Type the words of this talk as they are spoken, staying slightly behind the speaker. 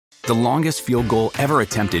The longest field goal ever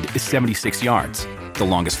attempted is 76 yards. The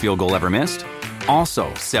longest field goal ever missed?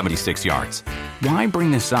 Also 76 yards. Why bring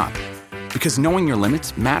this up? Because knowing your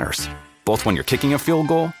limits matters, both when you're kicking a field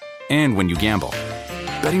goal and when you gamble.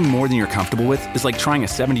 Betting more than you're comfortable with is like trying a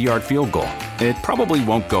 70-yard field goal. It probably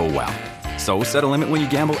won't go well. So set a limit when you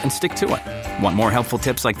gamble and stick to it. Want more helpful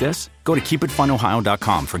tips like this? Go to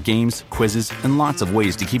keepitfunohio.com for games, quizzes, and lots of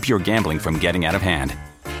ways to keep your gambling from getting out of hand.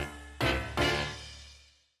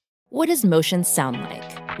 What does motion sound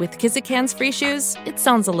like? With Kizikans free shoes, it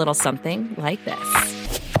sounds a little something like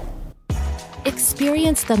this.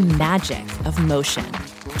 Experience the magic of motion.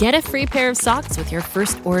 Get a free pair of socks with your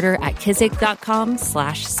first order at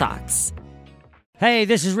kizik.com/socks. Hey,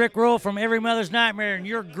 this is Rick Roll from Every Mother's Nightmare, and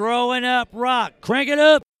you're growing up rock. Crank it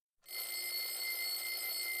up.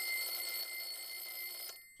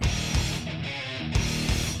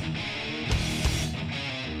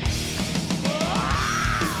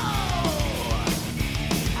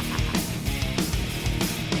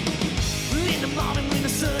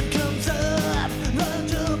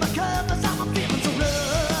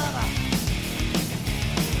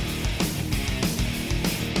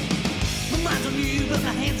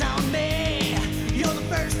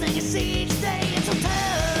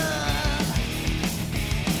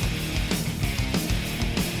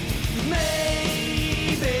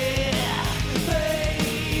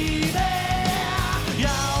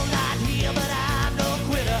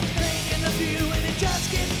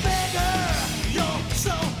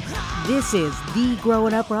 This is the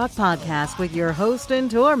Growing Up Rock podcast with your host and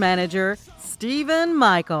tour manager, Stephen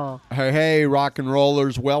Michael. Hey, rock and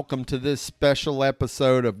rollers. Welcome to this special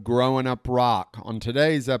episode of Growing Up Rock. On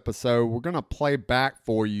today's episode, we're going to play back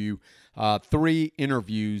for you 3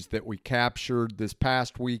 interviews that we captured this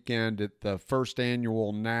past weekend at the first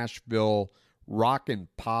annual Nashville Rock and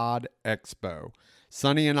Pod Expo.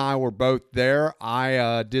 Sonny and I were both there.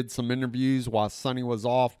 I did some interviews while Sonny was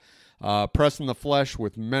off pressing the flesh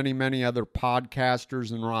with many, many other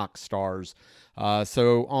podcasters and rock stars.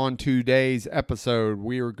 So on today's episode,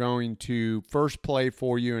 we are going to first play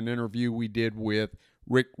for you an interview we did with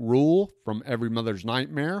Rick Rule from Every Mother's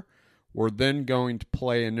Nightmare. We're then going to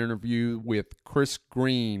play an interview with Chris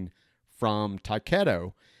Green from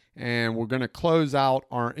Taiketo. And we're going to close out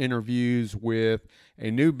our interviews with a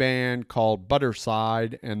new band called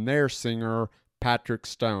Butterside and their singer, Patrick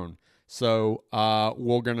Stone. So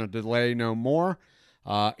we're going to delay no more.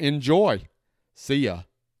 Enjoy. See ya.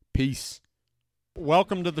 Peace.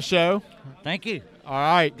 Welcome to the show. Thank you. All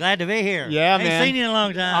right. Glad to be here. Yeah, Ain't man. seen you in a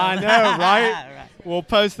long time. I know, right? Right. We'll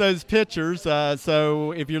post those pictures.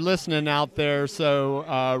 So if you're listening out there,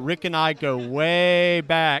 Rick and I go way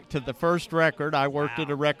back to the first record. I worked at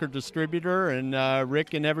a record distributor, and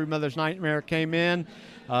Rick and Every Mother's Nightmare came in.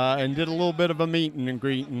 And did a little bit of a meet and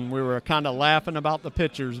greet, and we were kind of laughing about the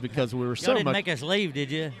pictures because we were so didn't much. make us leave, did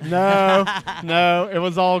you? No, it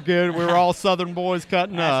was all good. We were all Southern boys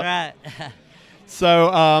cutting up. That's right.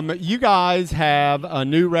 So you guys have a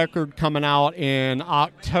new record coming out in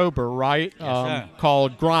October, right? Yes, sir.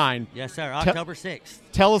 Called Grind. Yes, sir. October 6th.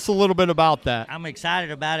 Tell us a little bit about that. I'm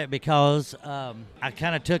excited about it because I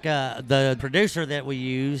kind of took the producer that we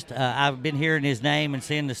used. I've been hearing his name and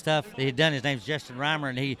seeing the stuff that he'd done. His name's Justin Reimer,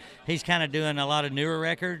 and he's kind of doing a lot of newer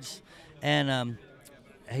records. And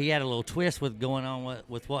he had a little twist with going on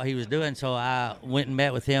with what he was doing. So I went and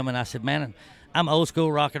met with him, and I said, man, I'm old school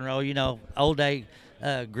rock and roll, old day,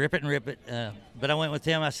 grip it and rip it. But I went with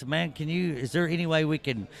him. I said, man, is there any way we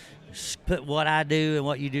can put what I do and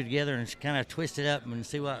what you do together and kind of twist it up and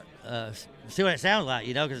see what it sounds like,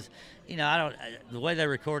 because, the way they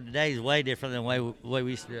record today is way different than the way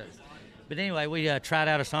we used to do it. But anyway, we tried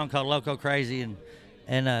out a song called Loco Crazy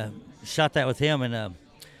and shot that with him, and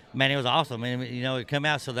man, it was awesome. And, it come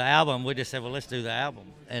out. So the album, we just said, well, let's do the album.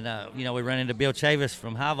 And, we run into Bill Chavis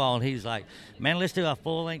from Highball, and he's like, man, let's do a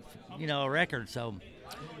full-length, record. So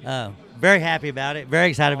very happy about it, very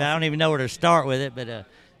excited about it. I don't even know where to start with it, but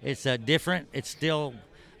it's different. It's still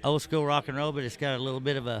old school rock and roll, but it's got a little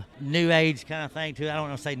bit of a new age kind of thing to it. I don't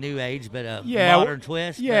want to say new age, but a modern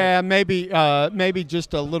twist. Yeah, maybe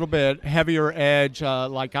just a little bit heavier edge.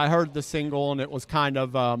 Like I heard the single, and it was kind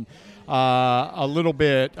of a little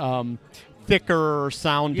bit thicker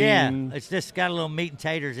sounding. Yeah, it's just got a little meat and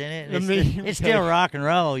taters in it. It's still rock and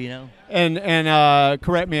roll, And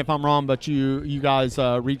correct me if I'm wrong, but you guys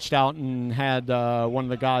reached out and had one of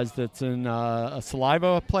the guys that's in a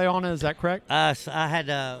Saliva play on it. Is that correct? I had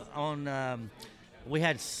we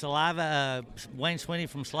had Saliva, Wayne Sweeney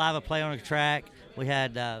from Saliva play on a track. We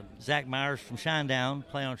had Zach Myers from Shinedown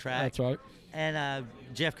play on a track. That's right. And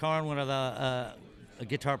Jeff Karn, one of the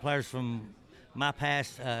guitar players from my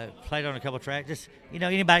past, played on a couple tracks. Just,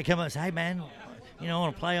 anybody come up and say, hey, man, I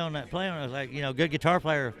want to play on that. I was like, good guitar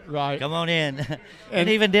player. Right. Come on in. And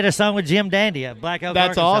even did a song with Jim Dandy at Black Oak,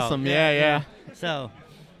 That's Arkansas. awesome. Yeah. So.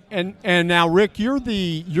 And now, Rick, you're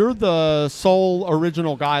the sole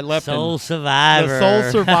original guy left. Sole survivor. The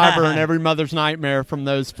sole survivor in Every Mother's Nightmare from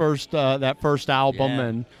those that first album,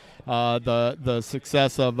 and the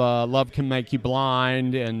success of Love Can Make You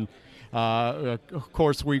Blind, and of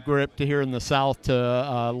course we grew up to here in the South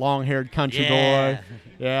to Long-Haired Country Boy.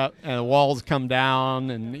 Yeah, and The Walls Come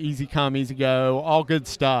Down, and Easy Come, Easy Go, all good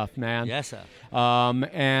stuff, man. Yes, sir.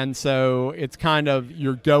 And so it's kind of,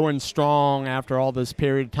 you're going strong after all this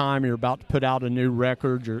period of time. You're about to put out a new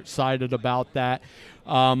record. You're excited about that.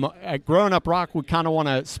 At Growing Up Rock, we kind of want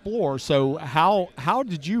to explore. So how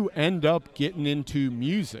did you end up getting into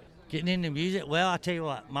music? Getting into music? Well, I tell you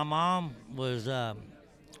what, my mom was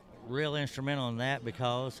real instrumental in that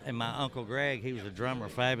and my Uncle Greg, he was a drummer,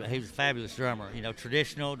 he was a fabulous drummer,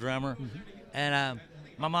 traditional drummer. Mm-hmm. And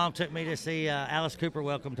my mom took me to see Alice Cooper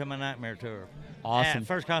Welcome to My Nightmare tour. Awesome. And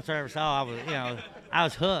first concert I ever saw, I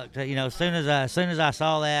was hooked. As soon as I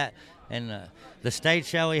saw that, and the stage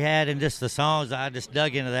show he had, and just the songs, I just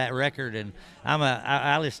dug into that record. And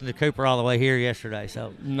I listened to Cooper all the way here yesterday.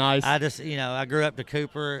 So nice. I just I grew up to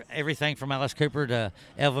Cooper, everything from Alice Cooper to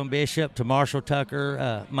Elvin Bishop to Marshall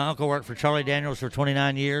Tucker. My uncle worked for Charlie Daniels for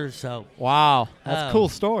 29 years. So wow, that's a cool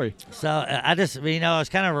story. So I just I was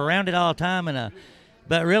kind of around it all the time, and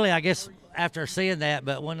but really I guess after seeing that,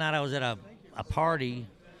 but one night I was at a party,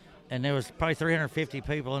 and there was probably 350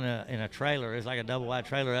 people in a trailer. It was like a double wide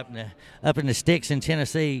trailer up in the sticks in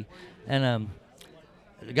Tennessee, and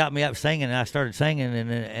it got me up singing, and I started singing, and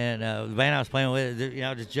the band I was playing with,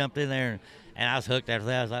 just jumped in there, and I was hooked after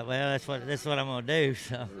that. I was like, well, that's what I'm gonna do.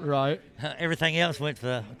 So right. Everything else went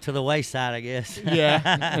to the wayside, I guess. Yeah,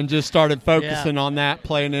 and just started focusing on that,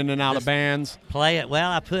 playing in and out of bands. Play it.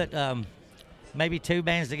 Well, I put maybe 2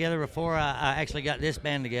 bands together before I actually got this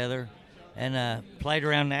band together. And played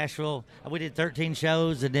around Nashville. We did 13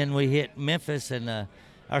 shows, and then we hit Memphis. And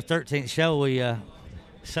our 13th show, we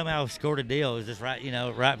somehow scored a deal. It was just right,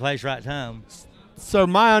 right place, right time. So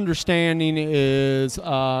my understanding is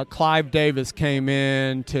Clive Davis came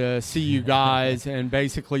in to see you guys and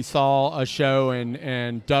basically saw a show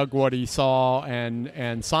and dug what he saw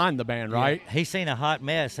and signed the band, right? Yeah, he seen a hot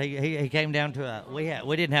mess. He came down to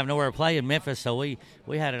we didn't have nowhere to play in Memphis, so we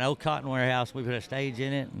had an old cotton warehouse. We put a stage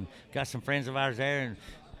in it and got some friends of ours there and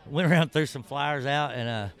went around, threw some flyers out,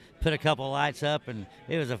 and put a couple of lights up, and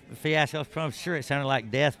it was a fiasco. I'm sure it sounded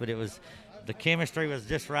like death, but it was. The chemistry was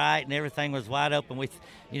just right, and everything was wide open.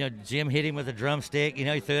 Jim hit him with a drumstick.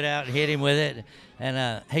 He threw it out and hit him with it,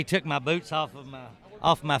 and he took my boots off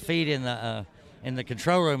my feet in the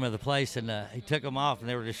control room of the place, and he took them off, and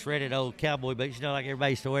they were just shredded old cowboy boots, like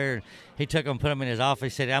everybody used to wear. And he took them, put them in his office. He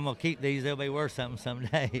said, "I'm gonna keep these. They'll be worth something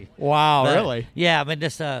someday." Wow, but, really? Yeah, I mean,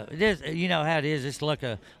 just it is. You know how it is. It's luck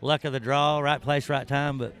of the draw, right place, right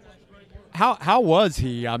time. But how was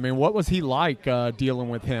he? I mean, what was he like dealing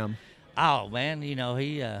with him? Oh man, he's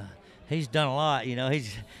done a lot.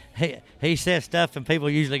 He says stuff and people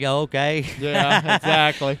usually go okay. Yeah,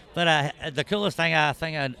 exactly. But the coolest thing I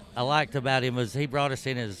liked about him was he brought us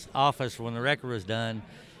in his office when the record was done,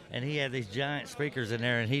 and he had these giant speakers in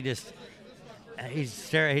there, and he just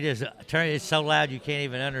turned it so loud you can't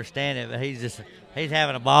even understand it. But he's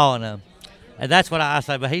having a ball in them, and that's what I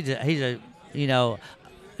say. But he's a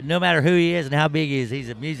no matter who he is and how big he is, he's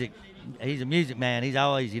a music man. He's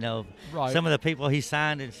always, right. Some of the people he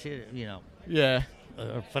signed and shit, yeah,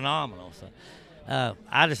 are phenomenal. So,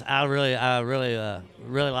 I really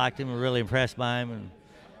liked him. Really impressed by him, and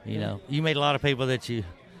you meet a lot of people that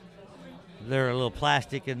they're a little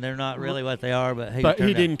plastic and they're not really what they are. But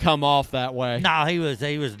he didn't come off that way. No, he was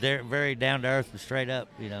very down to earth and straight up.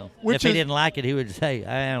 If he didn't like it, he would say,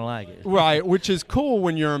 "I don't like it." Right, which is cool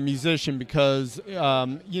when you're a musician because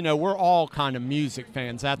we're all kind of music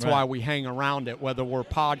fans. That's right. Why we hang around it, whether we're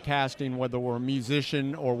podcasting, whether we're a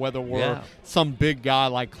musician, or whether we're some big guy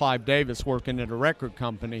like Clive Davis working at a record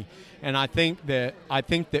company. And I think that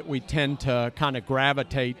we tend to kind of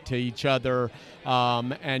gravitate to each other,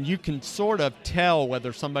 and you can sort of tell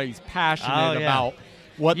whether somebody's passionate about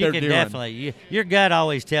what they're doing. You can definitely. Your gut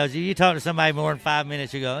always tells you. You talk to somebody more than 5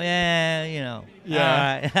 minutes, you go, yeah, Yeah,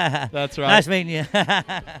 all right. That's right. Nice meeting you.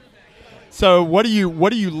 So what are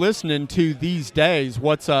you listening to these days?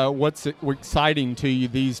 What's exciting to you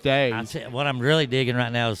these days? What I'm really digging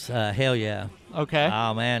right now is Hell Yeah. Okay.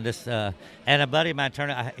 Oh man, just and a buddy of mine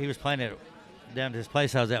he was playing it down to his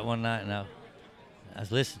place I was at one night, and I was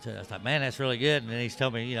listening to it. I was like, man, that's really good. And then he's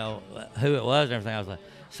told me, who it was and everything. I was like,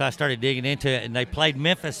 So I started digging into it, and they played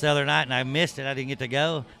Memphis the other night, and I missed it. I didn't get to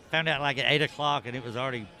go. Found out like at 8 o'clock, and it was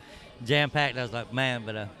already jam-packed. I was like, man,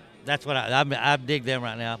 but that's what I dig them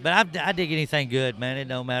right now. But I dig anything good, man. It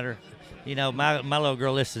don't matter. You know, my little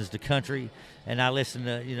girl listens to country, and I listen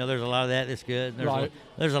to, you know, there's a lot of that's good.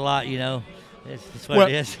 There's a lot, you know. It's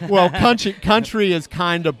what it is. Well, country is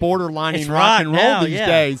kind of borderlining rock and roll now, these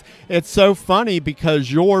days. It's so funny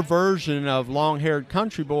because your version of Long-Haired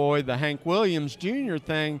Country Boy, the Hank Williams Jr.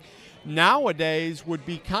 thing, nowadays would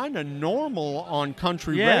be kind of normal on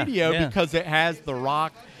country radio because it has the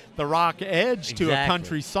rock edge to a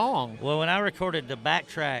country song. Well, when I recorded the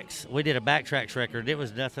Backtracks, we did a Backtracks record. It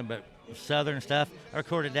was nothing but Southern stuff. I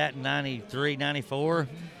recorded that in 93, 94.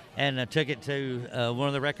 And I took it to one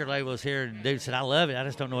of the record labels here. And the dude said, I love it. I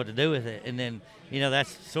just don't know what to do with it. And then, you know, that's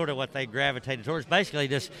sort of what they gravitated towards. Basically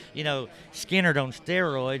just, you know, Skinner on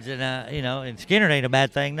steroids. And, you know, and Skinner ain't a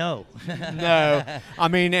bad thing, no. No. I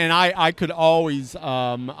mean, and I could always,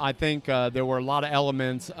 I think there were a lot of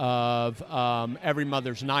elements of Every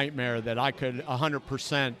Mother's Nightmare that I could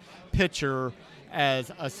 100% picture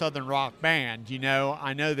as a Southern rock band. You know,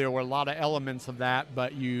 I know there were a lot of elements of that,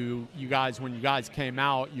 but you guys, when you guys came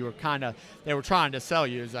out, you were they were trying to sell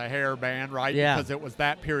you as a hair band, right? Yeah. Because it was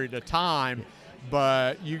that period of time,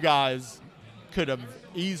 but you guys could have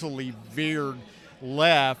easily veered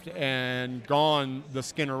left and gone the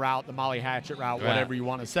Skinner route, the Molly Hatchet route, whatever you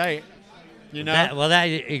want to say. You know?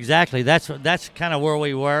 Exactly. That's kind of where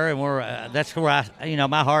we were, and that's where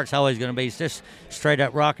my heart's always going to be. It's just straight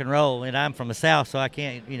up rock and roll, and I'm from the South, so I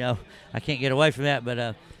can't get away from that.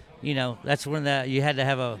 But you know, that's when you had to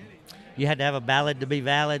have a ballad to be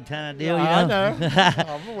valid kind of deal. You know? I know.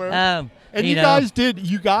 I'm aware. And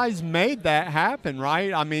you guys made that happen,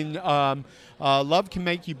 right? I mean, Love Can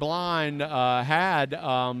Make You Blind had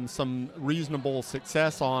some reasonable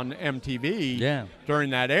success on MTV during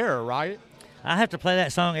that era, right? I have to play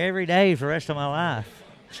that song every day for the rest of my life.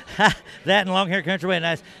 That and Long-Haired Country Boy, and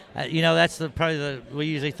that's we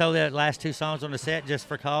usually throw that last two songs on the set just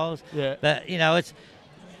for cause. Yeah. But you know,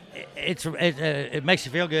 it makes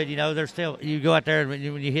you feel good. You know, there's still, you go out there and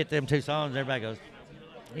when you hit them two songs, everybody goes,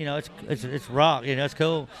 you know, it's rock. You know, it's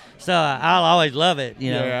cool. So I'll always love it.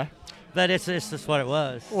 You know. Yeah. But it's just what it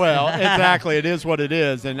was. Well, exactly. It is what it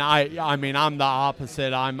is. And I mean, I'm the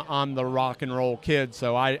opposite. I'm the rock and roll kid,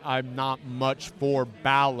 so I'm not much for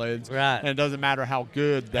ballads. Right. And it doesn't matter how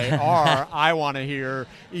good they are. I want to hear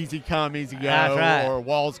Easy Come, Easy Go, or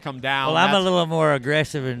Walls Come Down. Well, I'm a little more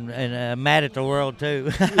aggressive and mad at the world,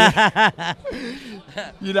 too.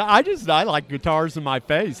 You know, I like guitars in my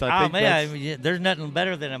face. I mean, there's nothing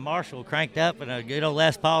better than a Marshall cranked up and a good old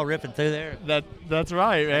Les Paul ripping through there. That's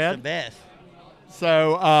right, man. That's the best.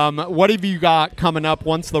 So what have you got coming up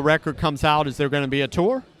once the record comes out? Is there going to be a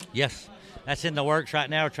tour? Yes. That's in the works right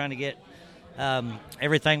now. We're trying to get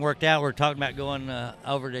everything worked out. We're talking about going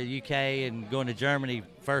over to the UK and going to Germany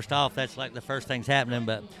first off. That's like the first thing's happening.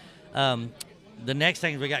 But the next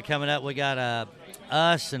things we got coming up, we got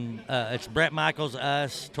us, and it's Bret Michaels,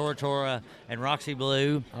 us, Tora Tora, and Roxy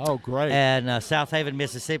Blue. Oh, great. And South Haven,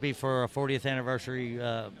 Mississippi for a 40th anniversary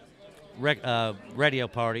radio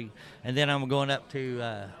party. And then I'm going up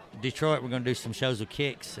to Detroit. We're going to do some shows with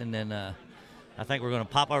Kicks, and then I think we're going to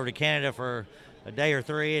pop over to Canada for a day or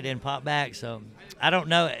three and then pop back. So I don't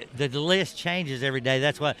know. The list changes every day.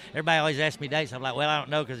 That's why everybody always asks me dates. I'm like, well, I don't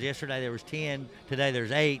know, because yesterday there was 10, today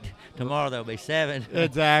there's 8, tomorrow there'll be 7.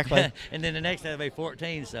 Exactly. And then the next day there'll be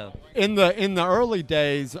 14. So in the early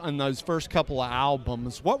days, on those first couple of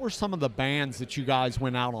albums, what were some of the bands that you guys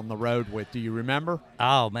went out on the road with? Do you remember?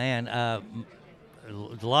 Oh man,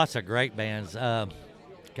 lots of great bands.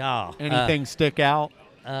 God, anything stick out?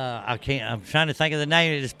 I can't. I'm trying to think of the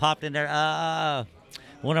name. It just popped in there.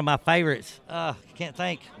 One of my favorites. Can't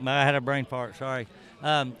think. I had a brain fart. Sorry.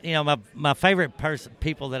 You know, my favorite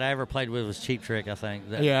people that I ever played with was Cheap Trick. I think.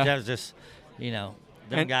 That was just, you know,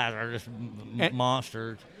 them guys are just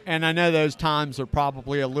monsters. And I know those times are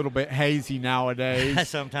probably a little bit hazy nowadays.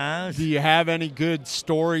 Sometimes. Do you have any good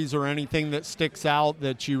stories or anything that sticks out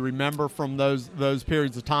that you remember from those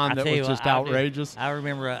periods of time that was just outrageous? I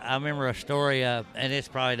remember a story, and it's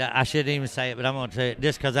probably, I shouldn't even say it, but I'm going to say it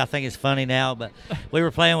just because I think it's funny now. But we were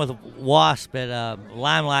playing with Wasp at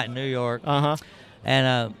Limelight in New York.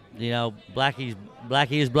 And you know, Blackie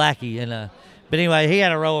is Blackie, and but anyway, he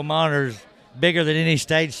had a row of monitors bigger than any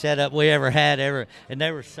stage setup we ever had, and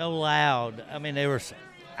they were so loud. I mean,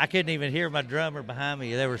 I couldn't even hear my drummer behind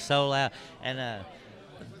me. They were so loud, and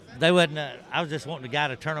they wouldn't. I was just wanting the guy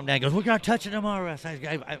to turn them down. He goes, "We're gonna touch it tomorrow." I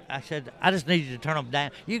said, "I just need you to turn them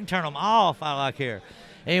down. You can turn them off. I like here."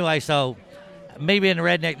 Anyway, so me being the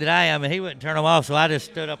redneck that I am, and he wouldn't turn them off, so I just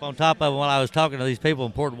stood up on top of them while I was talking to these people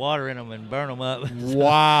and poured water in them and burned them up.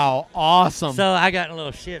 Wow, awesome. So I got a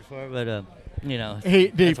little shit for it, but, you know.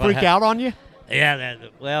 Did he freak out on you? Yeah,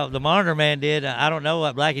 the monitor man did. I don't know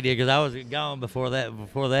what Blackie did because I was gone before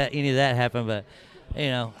any of that happened, but, you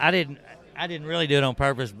know, I didn't really do it on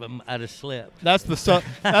purpose, but I just slipped. That's the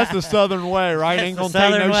Southern way, right? That's Ain't gonna the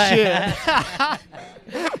take Southern no way. shit.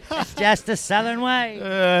 It's just the Southern way.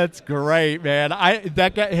 That's great, man.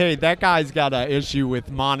 That guy's got an issue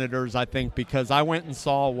with monitors, I think, because I went and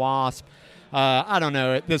saw Wasp. I don't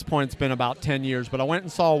know. At this point, it's been about 10 years, but I went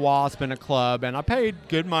and saw Wasp in a club, and I paid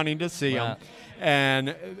good money to see him.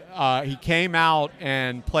 And he came out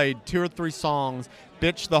and played 2 or 3 songs,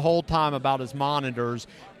 bitched the whole time about his monitors,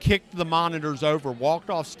 kicked the monitors over, walked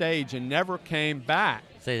off stage, and never came back.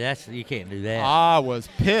 See, you can't do that. I was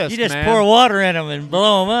pissed, You just man. pour water in them and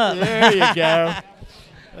blow them up. There you go.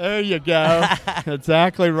 There you go.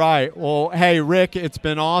 Exactly right. Well, hey, Rick, it's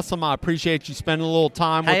been awesome. I appreciate you spending a little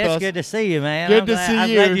time with us. It's good to see you, man. Good I'm to glad, see I'm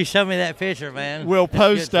you. glad you showed me that picture, man. We'll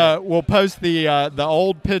post the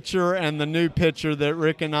old picture and the new picture that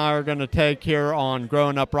Rick and I are going to take here on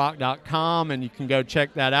growinguprock.com, and you can go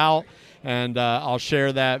check that out. And I'll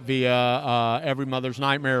share that via Every Mother's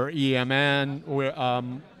Nightmare or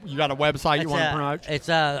EMN. You got a website you want to promote? It's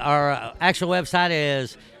our actual website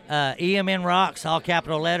is EMNRocks, all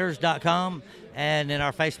capital letters.com. And then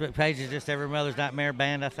our Facebook page is just Every Mother's Nightmare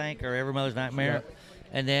Band, I think, or Every Mother's Nightmare. Yep.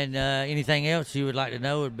 And then anything else you would like to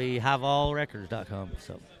know would be highvolrecords.com.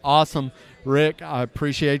 So awesome. Rick, I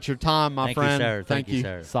appreciate your time, my friend. Thank you,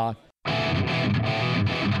 sir. Thank you, sir. Si.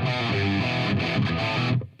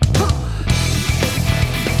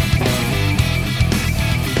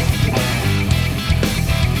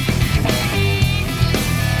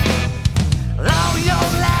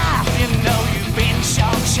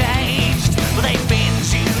 Changed, well, they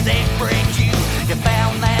bend you, they break you. You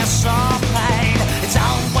found their soft pain. It's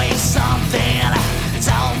always something, it's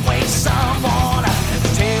always someone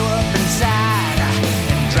to tear you up inside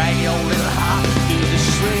and drag your little heart through the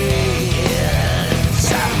shreds.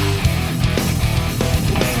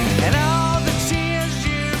 And all the tears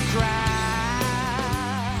you cry,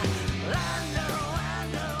 I know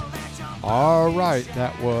that you're All right,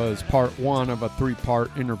 that was part 1 of a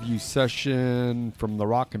 3-part interview session from the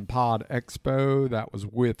Rockin' Pod Expo. That was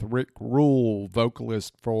with Rick Rule,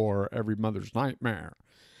 vocalist for Every Mother's Nightmare.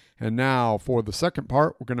 And now for the second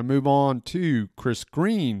part, we're going to move on to Chris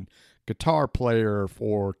Green, guitar player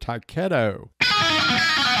for Taiketo.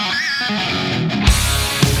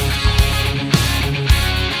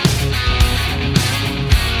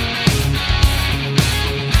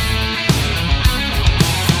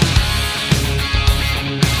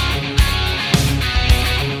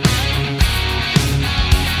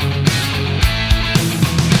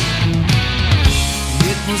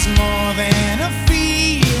 It was more than a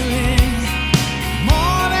feeling,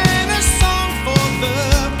 more than a song for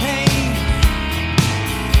the pain,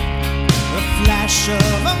 a flash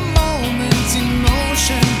of a moment's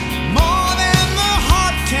emotion, more than the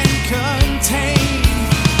heart can contain.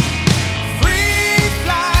 Free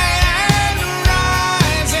fly and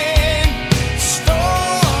rising,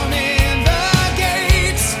 storm in the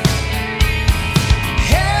gates,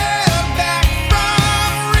 held back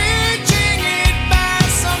from reaching it by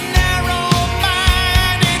some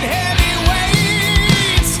narrow-minded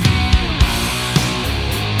heavyweights.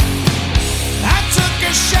 I took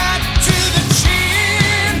a shot to the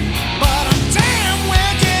chin, but I'm damn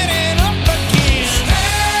well getting up again.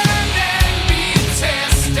 Stand and be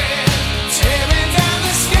tested, tearing down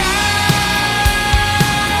the sky.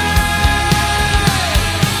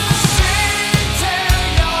 Sing till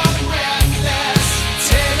you're breathless,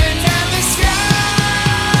 tearing down the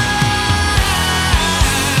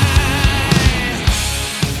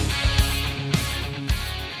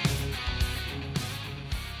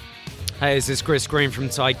Hey, this is Chris Green from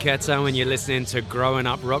Taiketo, and you're listening to Growing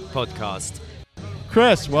Up Rock Podcast.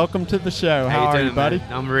 Chris, welcome to the show. How are doing, you, buddy?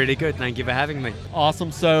 Man? I'm really good. Thank you for having me.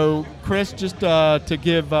 Awesome. So, Chris, just to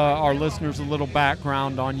give our listeners a little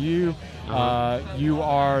background on you, you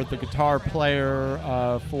are the guitar player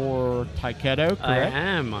for Taiketo, correct? I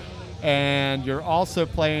am. And you're also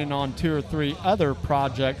playing on 2 or 3 other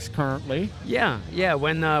projects currently. Yeah.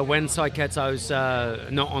 When Taiketo's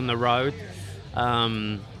not on the road,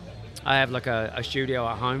 I have like a studio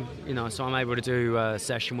at home, so I'm able to do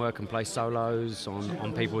session work and play solos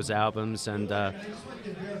on people's albums, and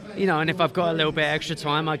and if I've got a little bit extra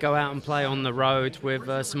time, I go out and play on the road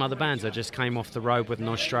with some other bands. I just came off the road with an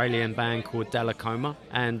Australian band called Delacoma,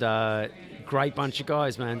 and great bunch of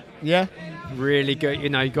guys, man. Yeah. Really good. You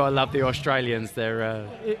know, you gotta love the Australians. They're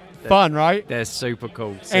Fun, right? they're super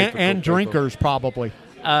cool. And drinkers, probably.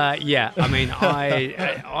 Yeah. I mean,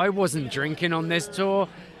 I wasn't drinking on this tour,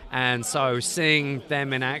 and so seeing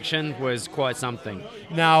them in action was quite something.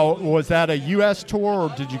 Now, was that a U.S. tour, or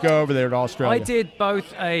did you go over there to Australia? I did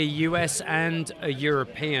both a US and a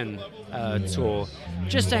European tour,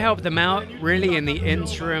 just to help them out, really, in the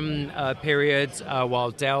interim period,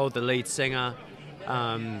 while Del, the lead singer,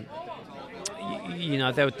 you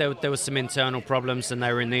know, there was some internal problems, and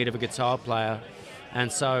they were in need of a guitar player,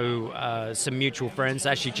 and so some mutual friends,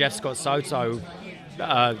 actually Jeff Scott Soto,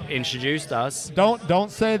 introduced us.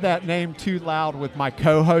 Don't say that name too loud with my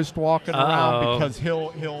co-host walking around, because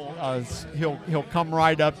he'll come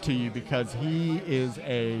right up to you, because he is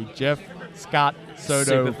a Jeff Scott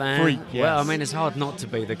Soto Super fan. freak. Yes. Well, I mean, it's hard not to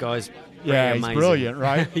be. The guy's pretty he's amazing. brilliant,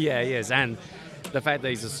 right? Yeah, he is, and the fact that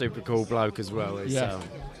he's a super cool bloke as well is,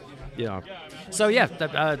 you know. So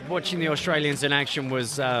yeah, watching the Australians in action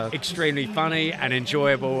was extremely funny and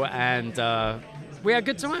enjoyable, and we had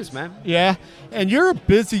good times, man. Yeah, and you're a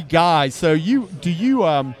busy guy, so do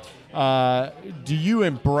you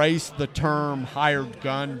embrace the term hired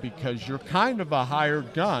gun, because you're kind of a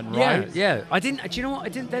hired gun, right? Yeah. I didn't. Do you know what? I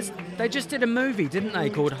didn't. They just did a movie, didn't they,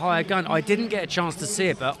 called Hired Gun? I didn't get a chance to see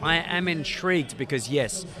it, but I am intrigued, because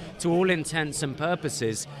yes, to all intents and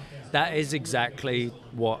purposes, that is exactly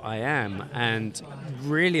what I am. And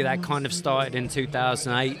really, that kind of started in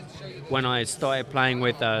 2008 when I started playing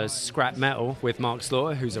with scrap metal with Mark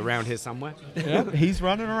Slaughter, who's around here somewhere. Yeah, he's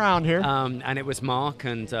running around here. And it was Mark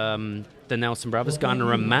and the Nelson brothers,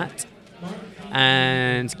 Gunnar and Matt,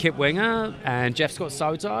 and Kip Winger and Jeff Scott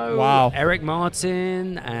Soto, wow, Eric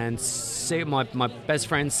Martin, and my best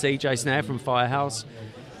friend CJ Snare from Firehouse.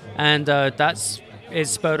 And it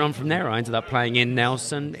spurred on from there. I ended up playing in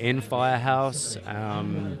Nelson, in Firehouse,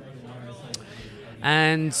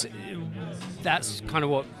 and that's kind of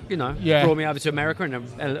what brought me over to America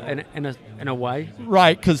in a way.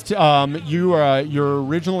 Right, because you're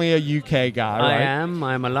originally a UK guy, right? I am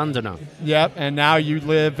a Londoner. Yep, and now you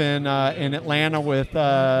live in Atlanta with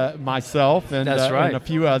myself and, that's right, and a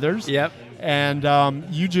few others. Yep. And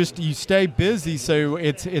you stay busy, so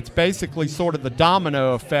it's basically sort of the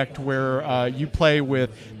domino effect, where you play with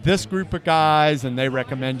this group of guys and they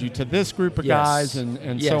recommend you to this group of guys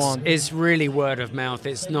and so on. It's really word of mouth.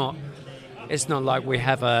 It's not like we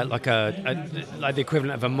have like the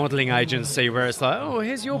equivalent of a modelling agency, where it's like, oh,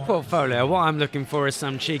 here's your portfolio. What I'm looking for is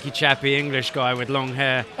some cheeky chappy English guy with long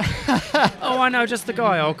hair. Oh, I know just the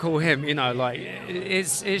guy. I'll call him. Like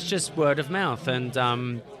it's just word of mouth.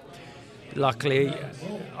 And luckily,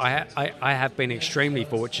 I have been extremely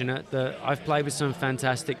fortunate that I've played with some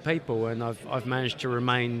fantastic people, and I've managed to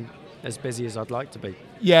remain as busy as I'd like to be.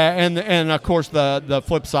 Yeah, and of course the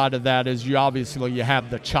flip side of that is you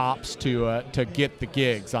have the chops to get the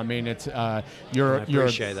gigs. I mean, it's I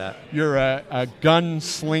appreciate that. You're a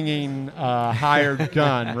gun-slinging hired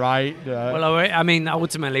gun, right? Well, I mean,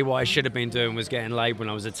 ultimately what I should have been doing was getting laid when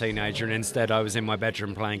I was a teenager, and instead I was in my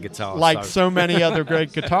bedroom playing guitar. Like so many other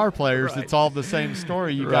great guitar players, right. It's all the same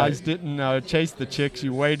story. You right. guys didn't chase the chicks.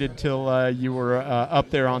 You waited till you were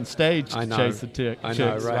up there on stage to chase the chicks, I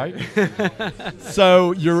know, right?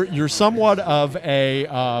 So you're somewhat of a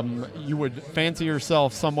you would fancy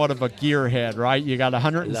yourself somewhat of a gearhead, right? You got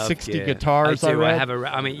 160 guitars. I do. I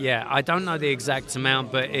read. I don't know the exact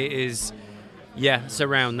amount, but it is. Yeah, it's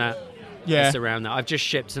around that. Yeah, it's around that. I've just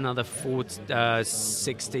shipped another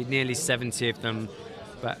 60, nearly 70 of them,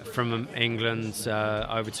 but from England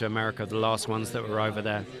over to America. The last ones that were over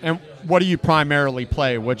there. And what do you primarily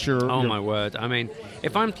play? What's your? Oh my word! I mean,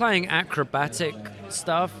 if I'm playing acrobatic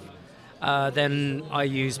stuff. Then I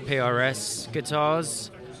use PRS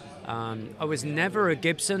guitars. I was never a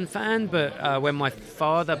Gibson fan, but when my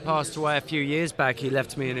father passed away a few years back, he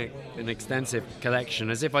left me an extensive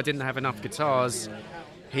collection. As if I didn't have enough guitars,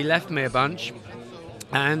 he left me a bunch.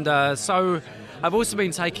 And so I've also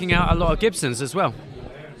been taking out a lot of Gibsons as well.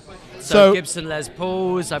 So Gibson Les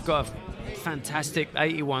Pauls, I've got a fantastic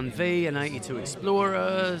 81V, an 82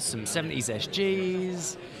 Explorer, some 70s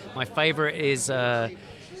SGs. My favorite is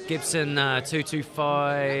Gibson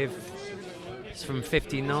 225. It's from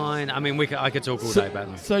 59. I mean, I could talk all day about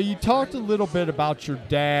them. So you talked a little bit about your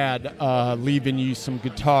dad leaving you some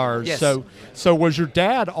guitars. Yes. So was your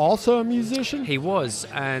dad also a musician? He was,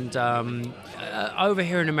 and over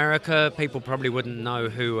here in America, people probably wouldn't know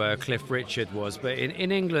who Cliff Richard was, but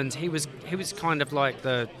in England, he was kind of like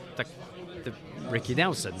the Ricky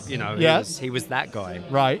Nelson. Yes. He was that guy.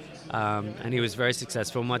 Right. And he was very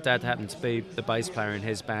successful. My dad happened to be the bass player in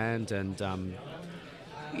his band, and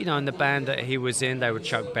in the band that he was in, they were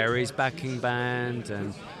Chuck Berry's backing band,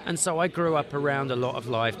 and so I grew up around a lot of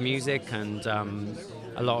live music and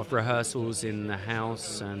a lot of rehearsals in the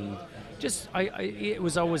house, and just it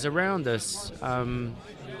was always around us.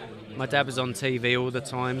 My dad was on TV all the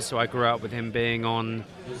time, so I grew up with him being on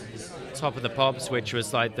Top of the Pops, which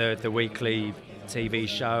was like the weekly TV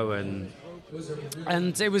show, and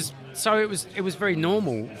it was very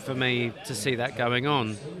normal for me to see that going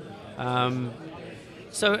on.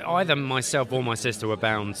 So either myself or my sister were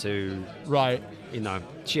bound to. Right.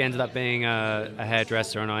 She ended up being a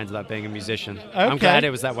hairdresser and I ended up being a musician. Okay. I'm glad it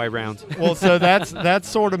was that way round. Well, so that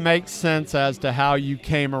sort of makes sense as to how you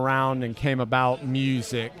came around and came about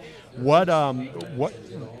music. What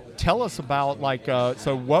tell us about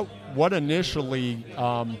what initially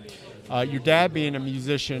your dad being a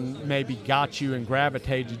musician maybe got you and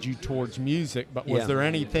gravitated you towards music, but was there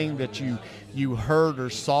anything that you heard or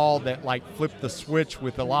saw that like flipped the switch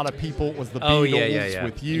with a lot of people? It was the Beatles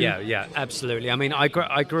with you? Yeah, absolutely. I mean, I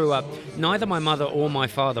grew up, neither my mother or my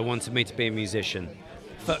father wanted me to be a musician.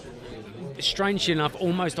 For, strangely enough,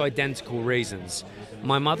 almost identical reasons.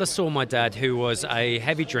 My mother saw my dad, who was a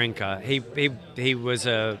heavy drinker. He was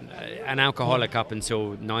an alcoholic up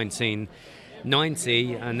until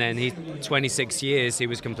 1990, and then 26 years he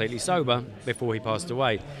was completely sober before he passed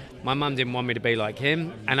away. My mum didn't want me to be like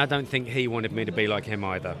him, and I don't think he wanted me to be like him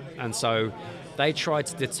either. And so they tried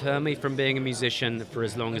to deter me from being a musician for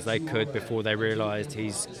as long as they could before they realised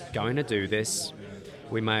he's going to do this.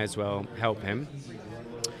 We may as well help him.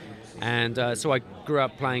 And so I grew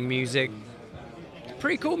up playing music,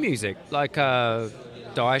 pretty cool music, like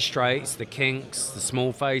Dire Straits, the Kinks, the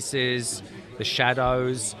Small Faces, the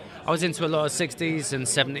Shadows. I was into a lot of 60s and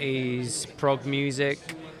 70s prog music,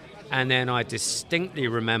 and then I distinctly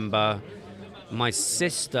remember my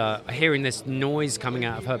sister hearing this noise coming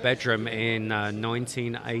out of her bedroom in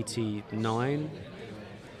 1989.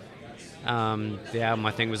 The album,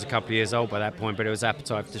 I think, was a couple of years old by that point, but it was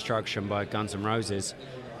Appetite for Destruction by Guns N' Roses.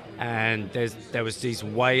 And there was these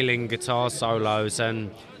wailing guitar solos,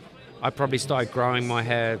 and I probably started growing my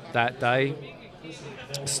hair that day.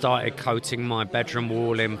 Started coating my bedroom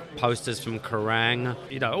wall in posters from Kerrang,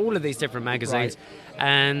 all of these different magazines. Right.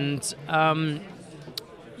 And,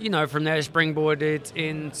 from there springboarded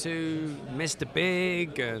into Mr.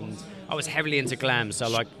 Big, and I was heavily into glam, so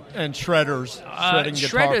like... And shredders, shredding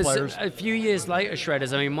guitar players. A few years later,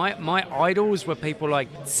 shredders. I mean, my idols were people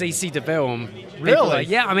like CeCe DeVille. Really?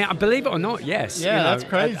 Yeah, I mean, believe it or not, yes. Yeah, that's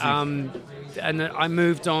crazy. And I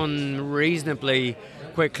moved on reasonably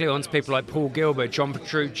quickly onto people like Paul Gilbert, John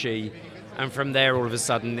Petrucci, and from there, all of a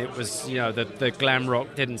sudden, it was, the glam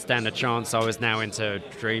rock didn't stand a chance. I was now into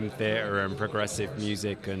Dream Theater and progressive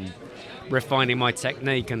music and refining my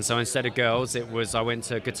technique. And so instead of girls, I went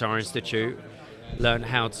to Guitar Institute, learned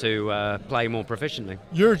how to play more proficiently.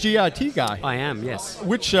 You're a GIT guy. I am, yes.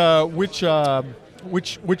 Which GIT?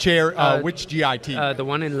 The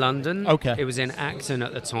one in London. Okay. It was in Acton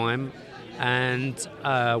at the time. And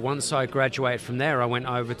once I graduated from there, I went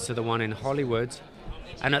over to the one in Hollywood.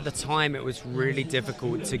 And at the time, it was really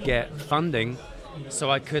difficult to get funding,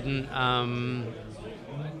 so I couldn't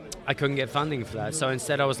get funding for that. So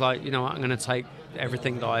instead, I was like, I'm going to take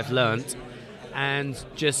everything that I've learned and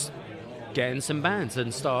just get in some bands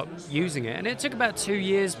and start using it. And it took about 2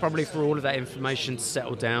 years probably for all of that information to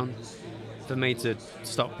settle down, for me to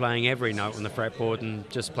stop playing every note on the fretboard and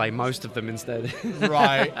just play most of them instead.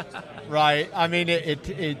 Right. I mean,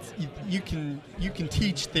 it's you can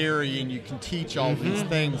teach theory and you can teach all these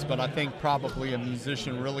things, but I think probably a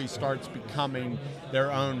musician really starts becoming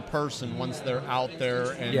their own person once they're out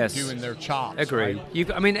there and doing their chops. Agreed.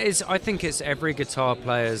 Right? I think it's every guitar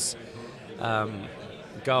player's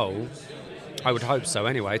goal. I would hope so,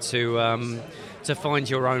 anyway. To find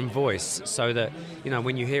your own voice, so that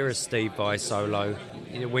when you hear a Steve Vai solo,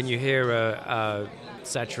 when you hear a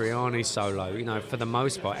Satriani solo, for the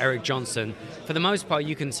most part, Eric Johnson, for the most part,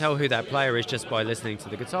 you can tell who that player is just by listening to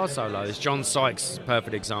the guitar solos. John Sykes is a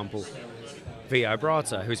perfect example. Vito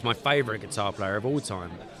Bratta, who's my favourite guitar player of all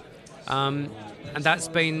time. And that's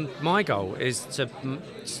been my goal, is to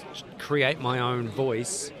create my own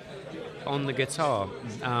voice on the guitar.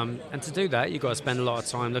 And to do that, you've got to spend a lot of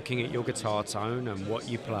time looking at your guitar tone and what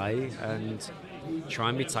you play and try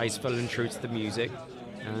and be tasteful and true to the music.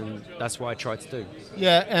 and that's what I try to do.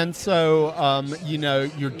 Yeah, and so,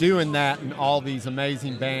 you're doing that in all these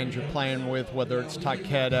amazing bands you're playing with, whether it's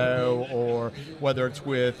Taiketo or whether it's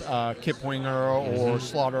with Kip Winger or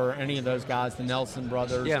Slaughter or any of those guys, the Nelson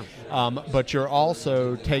Brothers. Yeah. But you're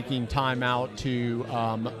also taking time out to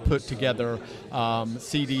put together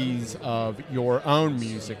CDs of your own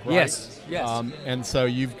music, right? Yes. And so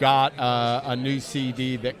you've got a new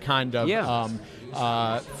CD that kind of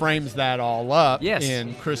frames that all up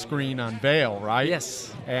in Chris Green Unveil, right?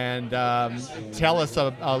 Yes. And tell us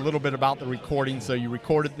a little bit about the recording. So you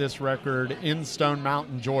recorded this record in Stone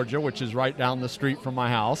Mountain, Georgia, which is right down the street from my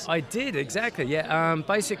house. I did, exactly, yeah.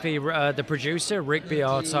 Basically, the producer, Rick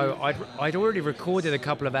Beato, I'd already recorded a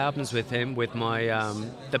couple of albums with him, with my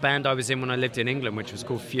the band I was in when I lived in England, which was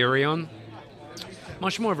called Furion.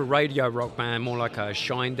 Much more of a radio rock band, more like a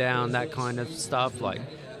Shinedown, that kind of stuff, like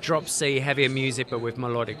drop C, heavier music, but with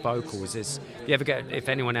melodic vocals. If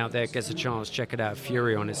anyone out there gets a chance, check it out.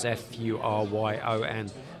 Furyon, it's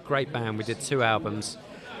Furyon. Great band. We did 2 albums.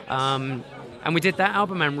 And we did that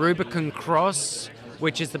album and Rubicon Cross,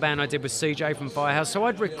 which is the band I did with CJ from Firehouse. So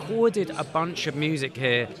I'd recorded a bunch of music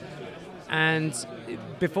here. And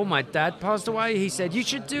before my dad passed away, he said, you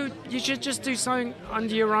should just do something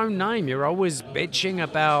under your own name. You're always bitching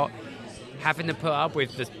about having to put up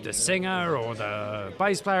with the singer or the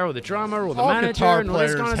bass player or the drummer or the manager and all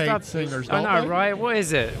this kind of stuff. Singers, I know, they? right? What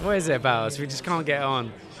is it? What is it about us? We just can't get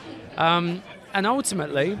on. And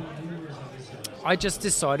ultimately, I just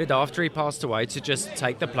decided after he passed away to just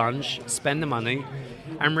take the plunge, spend the money,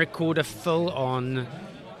 and record a full-on,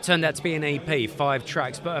 turned out to be an EP, 5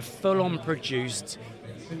 tracks, but a full-on produced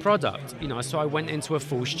product. So I went into a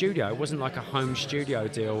full studio. It wasn't like a home studio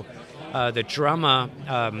deal. The drummer,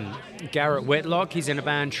 Garrett Whitlock, he's in a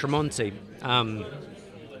band, Tremonti.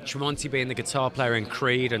 Tremonti being the guitar player in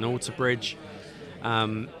Creed and Alter Bridge.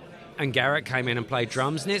 And Garrett came in and played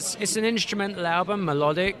drums. And it's an instrumental album,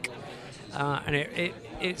 melodic. And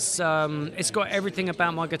it's got everything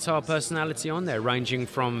about my guitar personality on there, ranging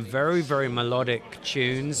from very, very melodic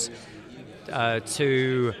tunes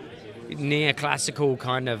to neoclassical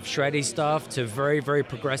kind of shreddy stuff to very, very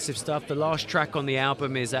progressive stuff. The last track on the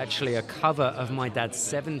album is actually a cover of my dad's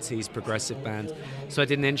 70s progressive band. So I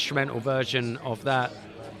did an instrumental version of that.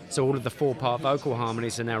 So all of the 4-part vocal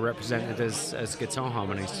harmonies are now represented as guitar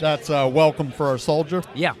harmonies. That's Welcome for a Soldier?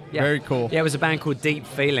 Yeah. Very cool. Yeah, it was a band called Deep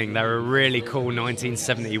Feeling. They were a really cool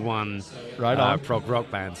 1971 prog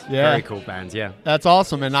rock band. Yeah. Very cool band, yeah. That's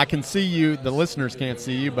awesome. And I can see you, the listeners can't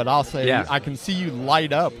see you, but I'll say I can see you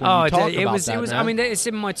light up when you talk about that, man. I mean, it's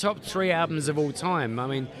in my top 3 albums of all time. I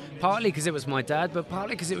mean, partly because it was my dad, but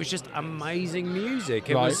partly because it was just amazing music.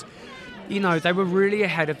 It was... they were really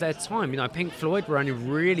ahead of their time. Pink Floyd were only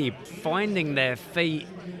really finding their feet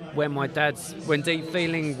when Deep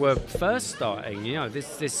Feeling were first starting.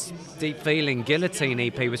 This Deep Feeling Guillotine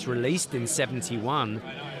EP was released in 71.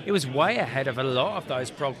 It was way ahead of a lot of those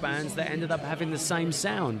prog bands that ended up having the same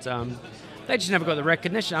sound. They just never got the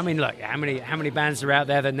recognition. I mean, look, how many bands are out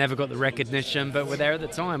there that never got the recognition but were there at the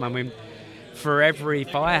time? I mean, for every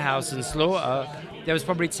Firehouse and Slaughter, there was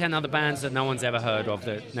probably 10 other bands that no one's ever heard of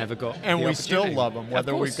that never got and the we still love them,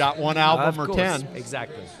 whether we've got one album or 10.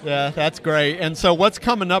 Exactly. Yeah, that's great. And so what's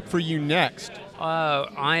coming up for you next?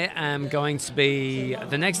 I am going to be...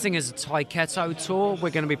 The next thing is a Taiketo tour. We're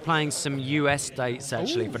going to be playing some US dates,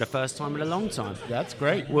 actually, for the first time in a long time. That's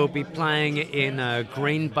great. We'll be playing in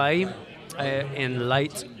Green Bay in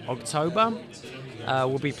late October.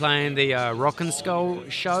 We'll be playing the Rock and Skull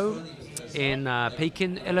show in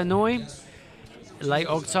Pekin, Illinois, late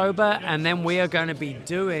October, and then we are going to be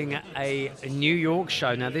doing a New York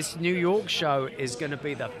show. Now, this New York show is going to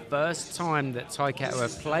be the first time that Taiketo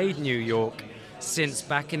have played New York since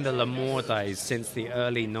back in the L'Amour days, since the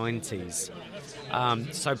early 90s.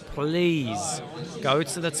 So please go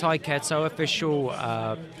to the Taiketo official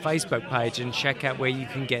Facebook page and check out where you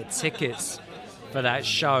can get tickets for that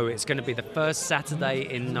show. It's going to be the first Saturday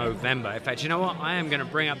in November. In fact, you know what? I am going to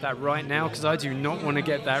bring up that right now because I do not want to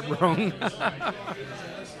get that wrong.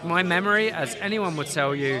 My memory, as anyone would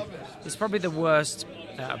tell you, is probably the worst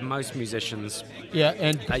of most musicians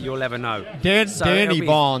that you'll ever know. Danny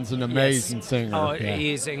Vaughn's an amazing singer. Oh,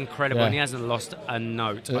 he is incredible, and he hasn't lost a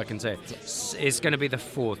note, I can tell you. It's going to be the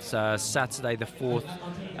 4th, Saturday the 4th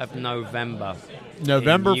of November.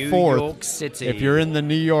 November 4th. New York City. If you're in the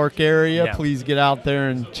New York area, please get out there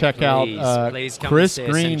and check out Chris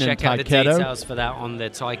Green and check out the Taiketo. details for that on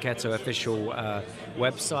the Taiketo official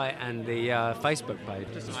website and the Facebook page.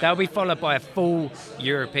 That'll be followed by a full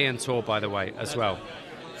European tour, by the way, as well.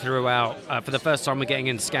 Throughout, for the first time we're getting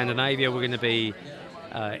into Scandinavia, we're going to be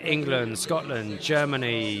England, Scotland,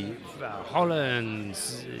 Germany, Holland,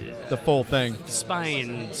 The full thing.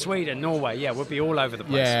 Spain, Sweden, Norway. Yeah, we'll be all over the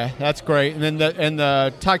place. Yeah, that's great. And then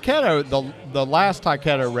the Taiketo, the last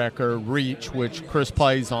Taiketo record, Reach, which Chris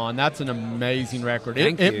plays on, that's an amazing record.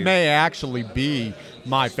 Thank you. It may actually be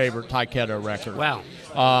my favorite Taiketo record. Wow.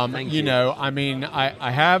 Thank you. Know, I mean,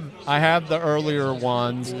 I have the earlier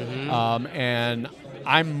ones, and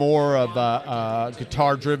I'm more of a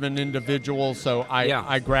guitar-driven individual, so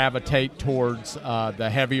I gravitate towards the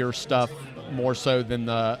heavier stuff more so than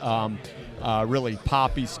the really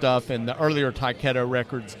poppy stuff. And the earlier Taiketo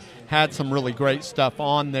records had some really great stuff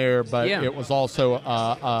on there, but it was also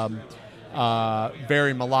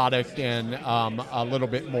very melodic and a little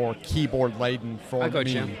bit more keyboard-laden for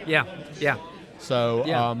me. Yeah.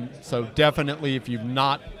 So, so definitely, if you've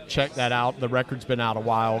not checked that out, the record's been out a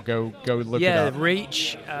while. Go look it up.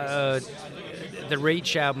 Reach, the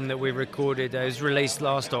Reach album that we recorded was released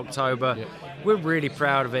last October. Yeah. We're really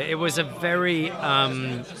proud of it. It was a very,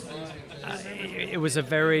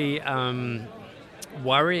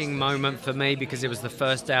 worrying moment for me because it was the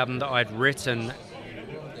first album that I'd written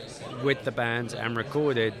with the band and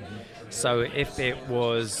recorded. So if it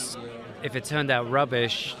turned out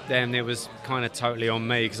rubbish, then it was kind of totally on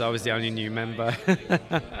me because I was the only new member.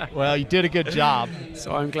 Well, you did a good job.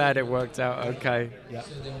 So I'm glad it worked out okay. Yeah.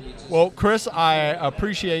 Well, Chris, I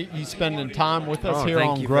appreciate you spending time with us here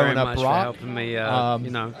on Growing Up Rock. Thank you very much for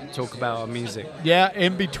helping me, talk about our music. Yeah,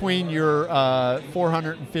 in between your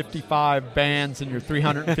 455 bands and your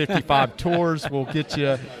 355 tours, we'll get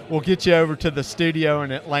you over to the studio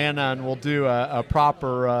in Atlanta, and we'll do a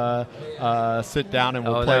proper sit down, and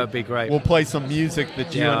we'll play. That would be great. We'll play some music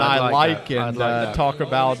that you and I like and talk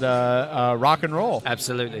about rock and roll.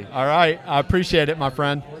 Absolutely. All right. I appreciate it, my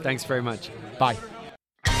friend. Thanks very much. Bye.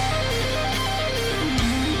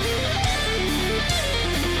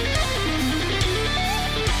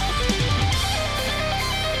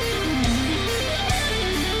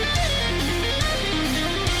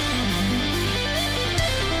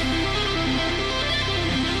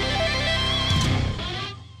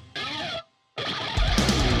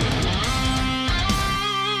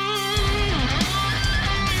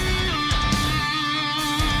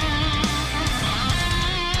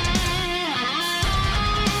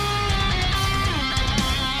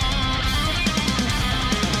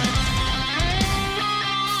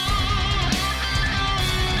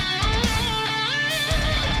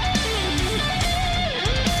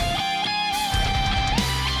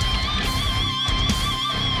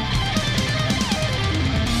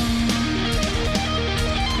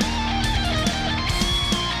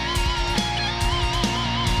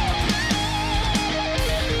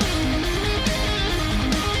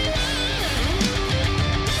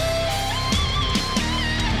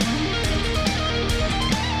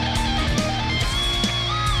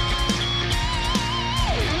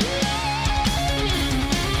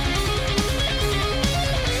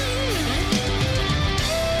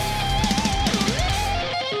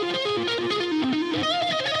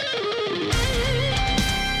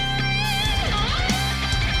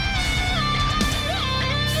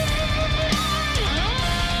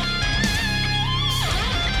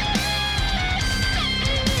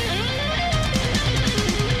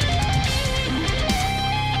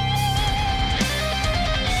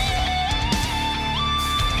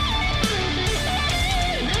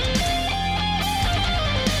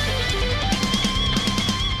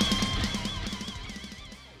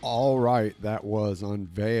 All right, that was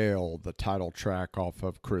Unveil, the title track off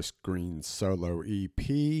of Chris Green's solo EP.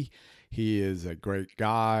 He is a great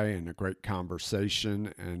guy and a great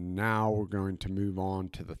conversation, and now we're going to move on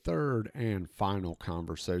to the third and final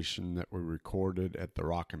conversation that we recorded at the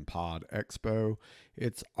Rockin' Pod Expo.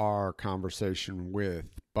 It's our conversation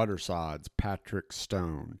with Butterside's Patrick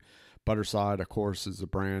Stone. Butterside, of course, is a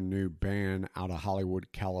brand new band out of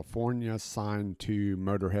Hollywood, California, signed to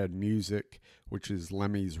Motorhead Music, which is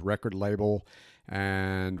Lemmy's record label.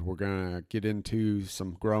 And we're going to get into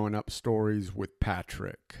some growing up stories with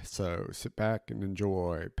Patrick. So sit back and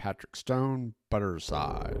enjoy Patrick Stone,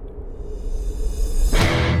 Butterside.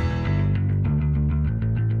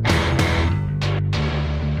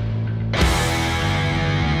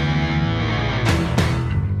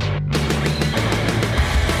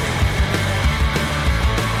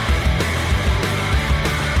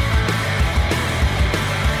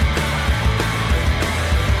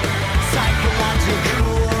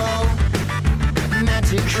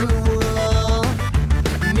 Cool,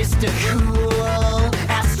 mystical,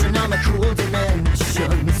 astronomical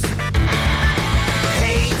dimensions.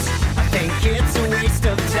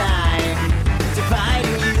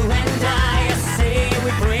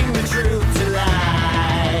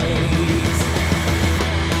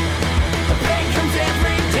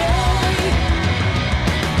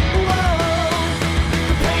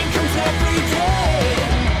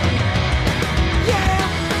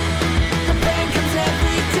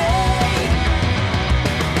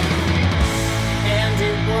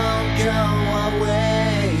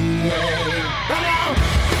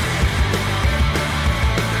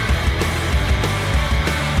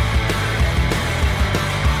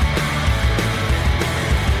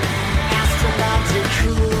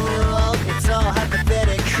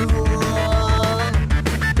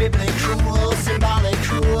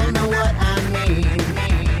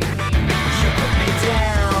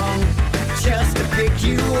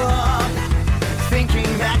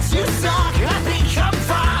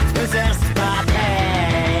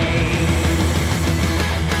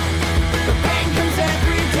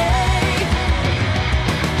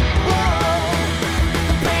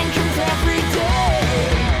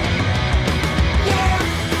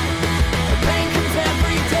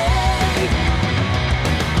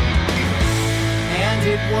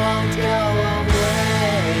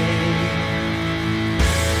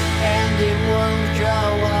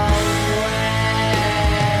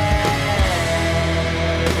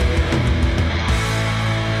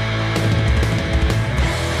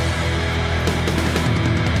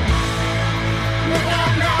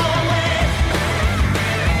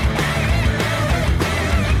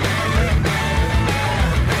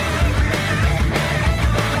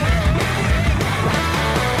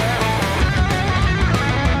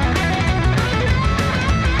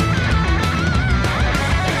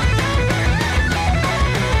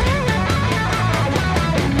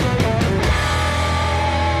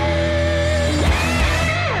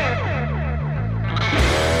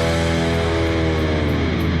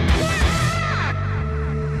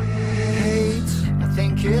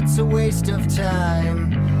 waste of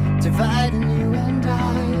time, dividing you and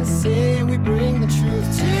I. Say we bring the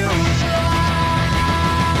truth to light.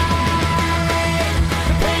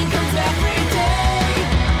 The pain comes every day.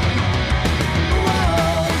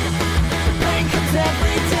 Whoa. The pain comes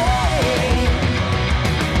every day.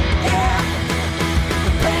 Yeah.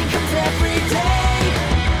 The pain comes every day.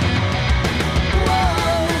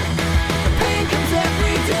 Whoa. The pain comes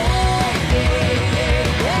every day.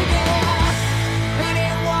 Yeah. And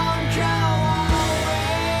it won't go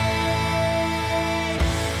away.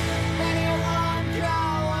 And it won't go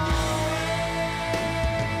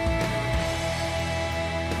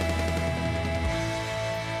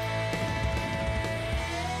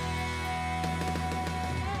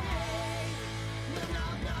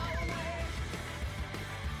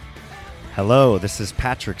Hello, this is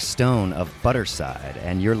Patrick Stone of Butterside,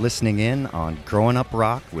 and you're listening in on Growing Up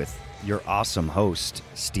Rock with your awesome host,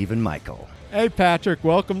 Stephen Michael. Hey, Patrick,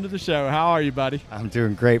 welcome to the show. How are you, buddy? I'm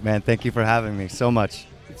doing great, man. Thank you for having me so much.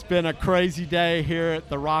 It's been a crazy day here at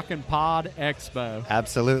the Rockin' Pod Expo.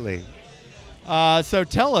 Absolutely. So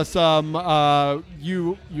tell us,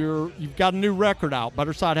 you've got a new record out.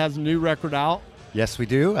 Butterside has a new record out. Yes, we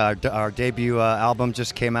do. Our debut album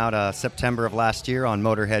just came out September of last year on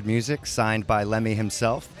Motorhead Music, signed by Lemmy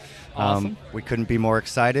himself. Awesome. We couldn't be more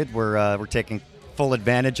excited. We're taking full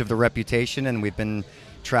advantage of the reputation, and we've been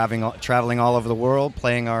traveling all over the world,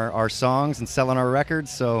 playing our songs and selling our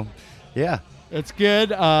records. So, yeah. It's good.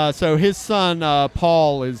 So his son,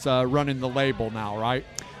 Paul, is running the label now, right?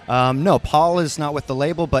 No, Paul is not with the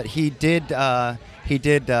label, but he did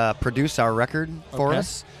produce our record for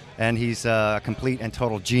us. And he's a complete and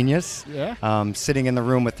total genius. Yeah. Sitting in the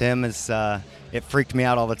room with him it freaked me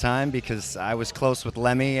out all the time because I was close with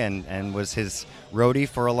Lemmy and was his roadie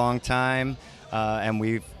for a long time, and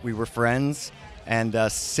we were friends. And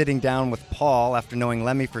sitting down with Paul after knowing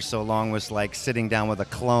Lemmy for so long was like sitting down with a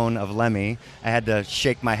clone of Lemmy. I had to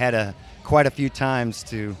shake my head quite a few times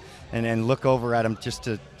and look over at him just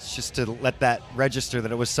to let that register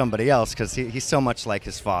that it was somebody else, because he's so much like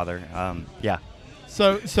his father. Yeah.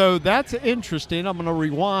 So that's interesting. I'm going to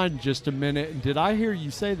rewind just a minute. Did I hear you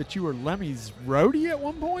say that you were Lemmy's roadie at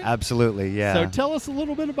one point? Absolutely, yeah. So tell us a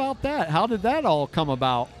little bit about that. How did that all come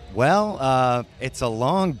about? Well, it's a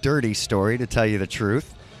long, dirty story, to tell you the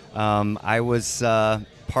truth. I was a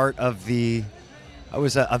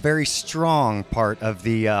very strong part of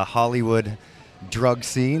the Hollywood drug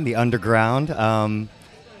scene, the underground,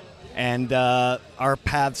 and our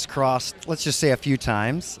paths crossed, let's just say, a few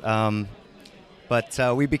times. But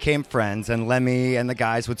we became friends, and Lemmy and the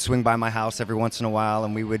guys would swing by my house every once in a while,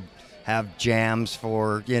 and we would have jams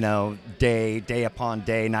for, day upon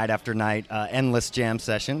day, night after night, endless jam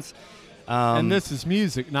sessions. And this is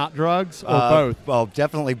music, not drugs, or both? Well,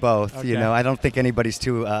 definitely both. Okay. I don't think anybody's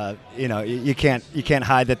too, you can't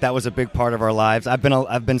hide that was a big part of our lives. I've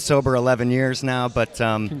been sober 11 years now, but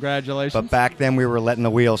congratulations. But back then we were letting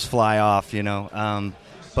the wheels fly off,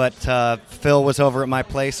 But Phil was over at my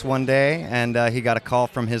place one day, and he got a call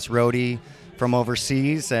from his roadie from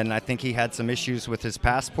overseas, and I think he had some issues with his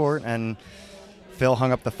passport, and Phil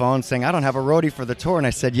hung up the phone saying, "I don't have a roadie for the tour." And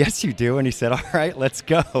I said, "Yes, you do." And he said, "All right, let's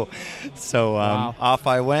go." So Wow. Off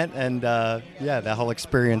I went, and that whole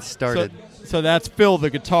experience started. So that's Phil,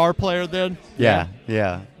 the guitar player, then? Yeah.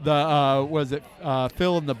 Was it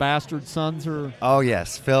Phil and the Bastard Sons? Or? Oh,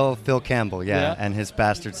 yes, Phil Campbell, yeah, and his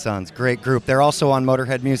Bastard Sons. Great group. They're also on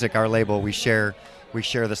Motorhead Music, our label. We share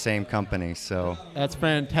the same company, so. That's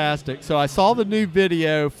fantastic. So I saw the new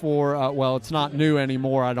video for, it's not new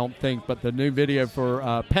anymore, I don't think, but the new video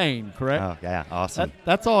for Pain, correct? Oh, yeah, awesome.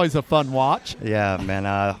 That's always a fun watch. Yeah, man,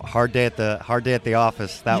 hard day at the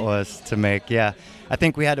office that was to make, yeah. I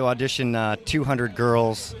think we had to audition 200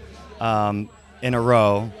 girls in a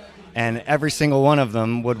row, and every single one of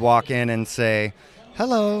them would walk in and say,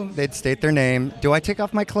 "Hello," they'd state their name. "Do I take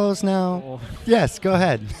off my clothes now?" Oh. "Yes, go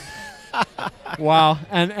ahead." Wow,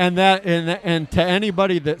 and to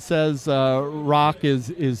anybody that says rock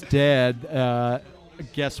is dead,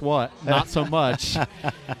 guess what? Not so much.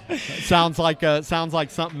 sounds like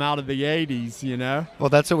something out of the '80s, Well,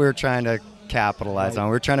 that's what we were trying to capitalize on.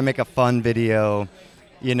 We were trying to make a fun video,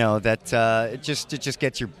 that it just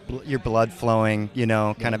gets your blood flowing,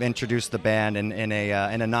 kind of introduce the band in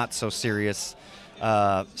a not so serious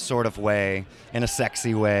sort of way, in a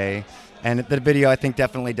sexy way. And the video, I think,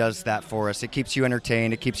 definitely does that for us. It keeps you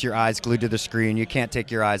entertained. It keeps your eyes glued to the screen. You can't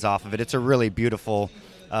take your eyes off of it. It's a really beautiful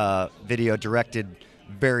video, directed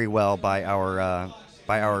very well by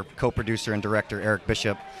our co-producer and director, Eric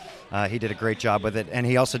Bishop. He did a great job with it. And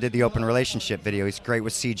he also did the open relationship video. He's great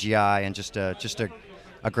with CGI and just a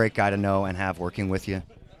great guy to know and have working with you.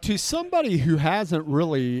 To somebody who hasn't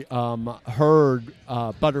really heard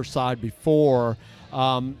Butterside before,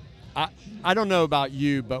 I don't know about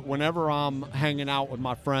you, but whenever I'm hanging out with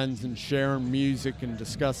my friends and sharing music and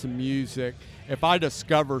discussing music, if I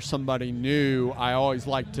discover somebody new, I always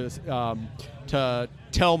like to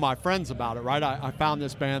tell my friends about it, right? I found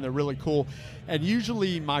this band, they're really cool. And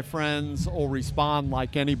usually my friends will respond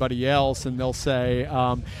like anybody else, and they'll say,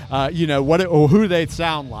 who they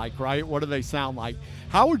sound like, right? What do they sound like?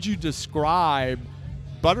 How would you describe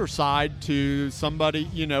Butterside to somebody,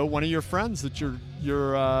 one of your friends that you're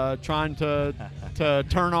trying to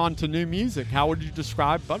turn on to new music? How would you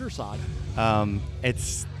describe Butterside?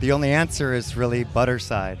 It's the only answer is really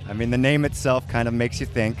Butterside. I mean, the name itself kind of makes you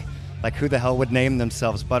think, like, who the hell would name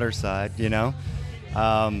themselves Butterside?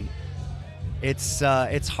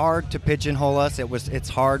 It's hard to pigeonhole us. It's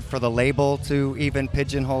hard for the label to even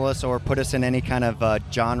pigeonhole us or put us in any kind of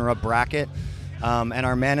genre bracket. And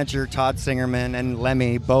our manager, Todd Singerman, and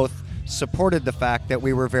Lemmy both supported the fact that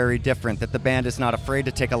we were very different, that the band is not afraid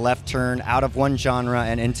to take a left turn out of one genre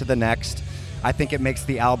and into the next. I think it makes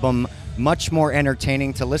the album much more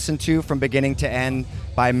entertaining to listen to from beginning to end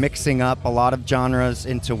by mixing up a lot of genres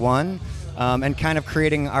into one. And kind of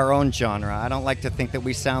creating our own genre. I don't like to think that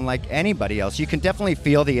we sound like anybody else. You can definitely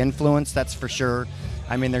feel the influence, that's for sure.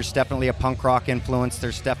 I mean, there's definitely a punk rock influence.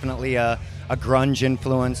 There's definitely a grunge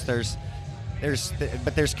influence. There's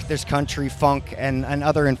country, funk, and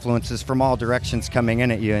other influences from all directions coming in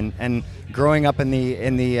at you. And growing up in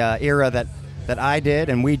the era that I did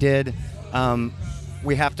and we did,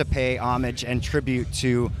 we have to pay homage and tribute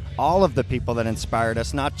to all of the people that inspired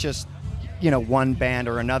us, not just one band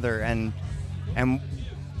or another. And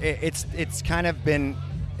it's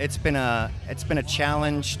been a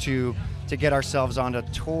challenge to get ourselves onto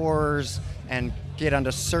tours and get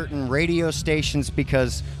onto certain radio stations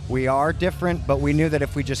because we are different, but we knew that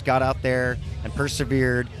if we just got out there and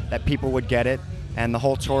persevered, that people would get it. And the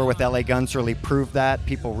whole tour with LA Guns really proved that.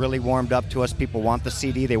 People really warmed up to us. People want the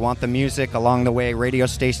CD, they want the music. Along the way, radio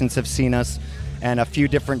stations have seen us, and a few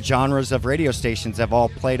different genres of radio stations have all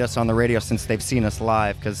played us on the radio since they've seen us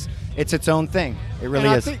live, because it's its own thing. It really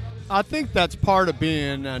is. I think that's part of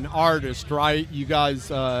being an artist, right? You guys,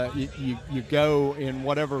 you go in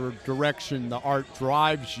whatever direction the art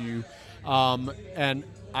drives you, and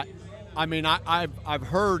I've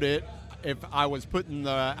heard it. If I was putting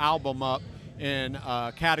the album up in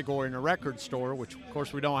a category in a record store, which of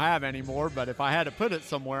course we don't have anymore, but if I had to put it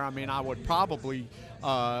somewhere, I would probably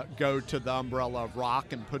go to the umbrella of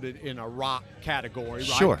rock and put it in a rock category, right?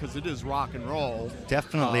 Sure. Because it is rock and roll.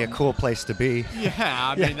 Definitely a cool place to be. Yeah,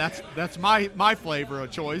 I mean, that's my flavor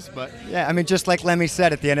of choice, but... Yeah, just like Lemmy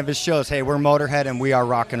said at the end of his shows, hey, we're Motorhead and we are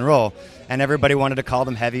rock and roll. And everybody wanted to call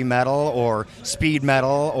them heavy metal or speed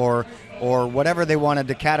metal or whatever they wanted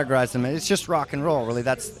to categorize them. It's just rock and roll, really.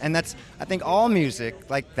 That's I think all music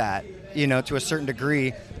like that, to a certain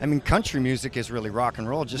degree. Country music is really rock and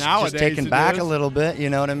roll, just taken back a little bit, you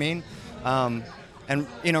know what I mean?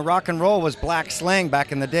 And rock and roll was black slang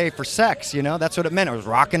back in the day for sex, that's what it meant. It was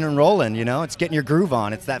rocking and rolling, it's getting your groove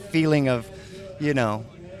on. It's that feeling of,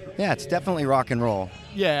 it's definitely rock and roll.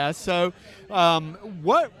 Yeah, so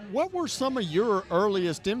what were some of your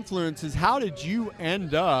earliest influences? How did you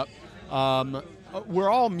end up we're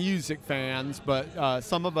all music fans, but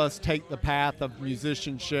some of us take the path of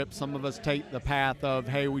musicianship. Some of us take the path of,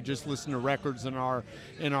 hey, we just listen to records in our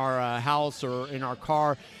house or in our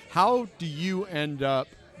car. How do you end up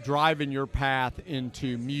driving your path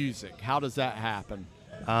into music? How does that happen?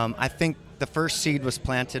 I think the first seed was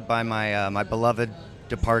planted by my beloved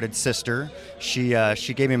departed sister. She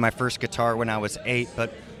gave me my first guitar when I was 8,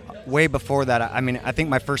 but way before that, I think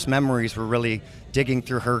my first memories were really digging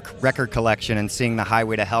through her record collection and seeing the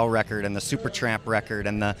Highway to Hell record and the Supertramp record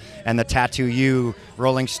and the Tattoo You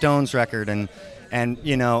Rolling Stones record and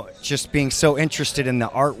just being so interested in the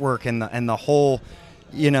artwork and the whole.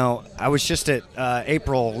 I was just at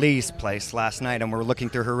April Lee's place last night and we're looking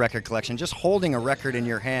through her record collection. Just holding a record in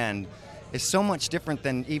your hand is so much different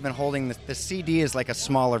than even holding the CD is like a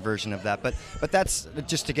smaller version of that. But that's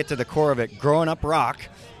just to get to the core of it. Growing up rock,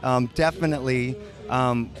 definitely,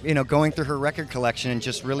 going through her record collection and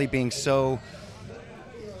just really being so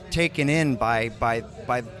taken in by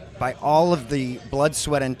all of the blood,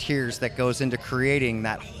 sweat, and tears that goes into creating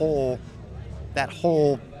that whole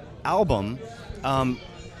album.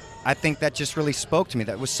 I think that just really spoke to me.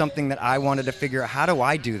 That was something that I wanted to figure out. How do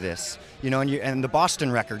I do this? And the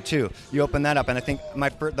Boston record too. You open that up, and I think my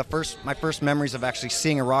first memories of actually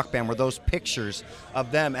seeing a rock band were those pictures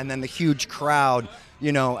of them, and then the huge crowd.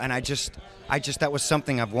 And I just that was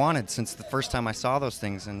something I've wanted since the first time I saw those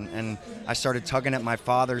things, and I started tugging at my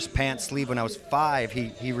father's pants sleeve when I was 5.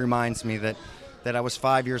 He reminds me that I was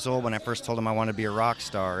 5 years old when I first told him I wanted to be a rock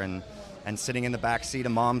star, and sitting in the back seat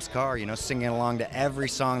of Mom's car, singing along to every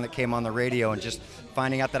song that came on the radio, and just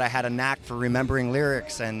finding out that I had a knack for remembering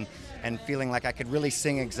lyrics and feeling like I could really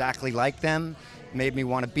sing exactly like them made me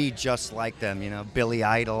want to be just like them. Billy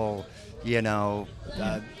Idol,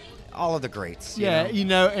 all of the greats. Yeah,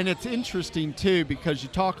 and it's interesting too, because you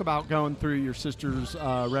talk about going through your sister's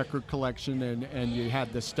record collection, and you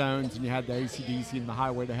had the Stones and you had the AC/DC and the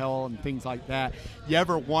Highway to Hell and things like that. You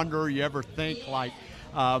ever think like,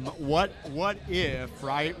 what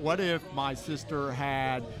if my sister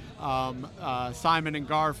had Simon and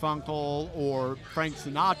Garfunkel or Frank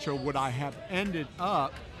Sinatra? Would I have ended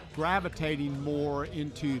up gravitating more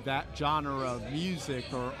into that genre of music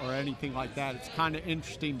or anything like that? It's kind of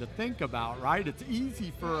interesting to think about, right? It's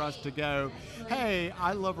easy for us to go, hey,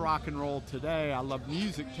 I love rock and roll today, I love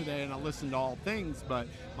music today, and I listen to all things, but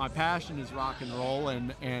my passion is rock and roll,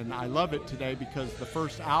 and I love it today because the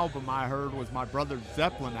first album I heard was my brother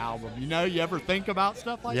Zeppelin album. You ever think about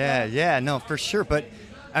stuff like that? Yeah, no, for sure. But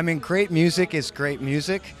I mean, great music is great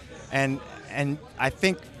music, and I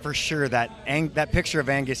think for sure that picture of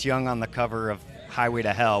Angus Young on the cover of Highway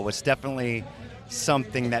to Hell was definitely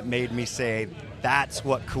something that made me say, that's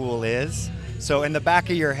what cool is. So in the back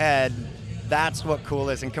of your head, that's what cool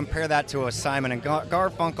is, and compare that to a Simon and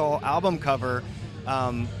Garfunkel album cover.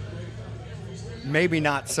 Maybe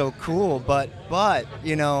not so cool, but I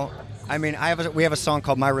mean, we have a song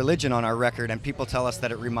called My Religion on our record, and people tell us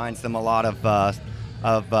that it reminds them a lot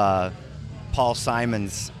of Paul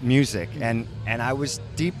Simon's music, and I was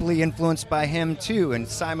deeply influenced by him too. And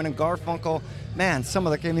Simon and Garfunkel, man, some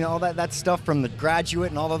of all that stuff from The Graduate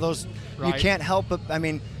and all of those, right. You can't help but, I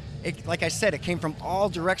mean, like I said, it came from all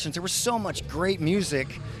directions. There was so much great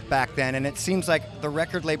music back then, and it seems like the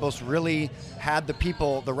record labels really had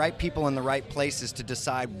the right people in the right places to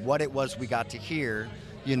decide what it was we got to hear,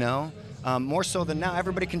 more so than now.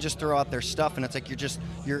 Everybody can just throw out their stuff, and it's like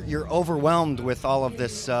you're overwhelmed with all of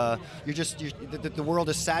this. The world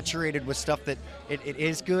is saturated with stuff that it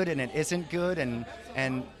is good and it isn't good, and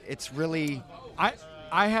it's really.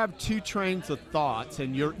 I have two trains of thoughts,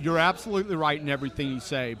 and you're absolutely right in everything you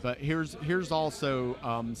say. But here's also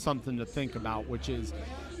something to think about, which is.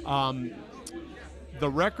 The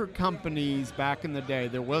record companies back in the day,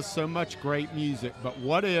 there was so much great music, but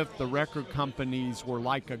what if the record companies were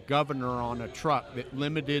like a governor on a truck that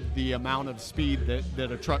limited the amount of speed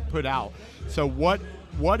that a truck put out? So what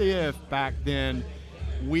if back then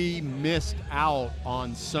we missed out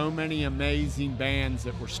on so many amazing bands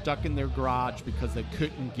that were stuck in their garage because they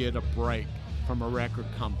couldn't get a break from a record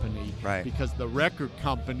company, right? Because the record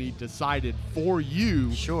company decided for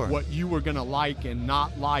you what you were going to like and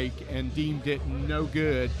not like, and deemed it no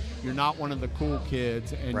good. You're not one of the cool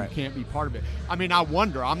kids, and you can't be part of it. I mean, I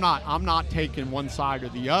wonder. I'm not taking one side or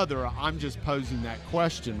the other. I'm just posing that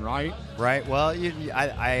question, right? Right. Well,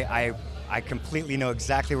 I completely know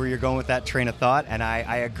exactly where you're going with that train of thought, and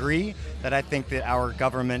I agree that I think that our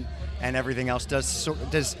government and everything else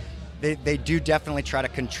does. They do definitely try to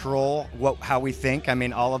control how we think. I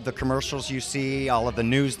mean, all of the commercials you see, all of the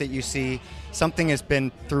news that you see, something has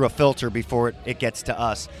been through a filter before it gets to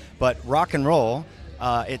us. But rock and roll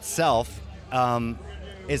itself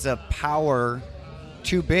is a power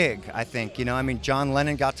too big, I think. I mean, John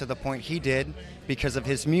Lennon got to the point he did because of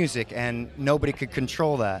his music, and nobody could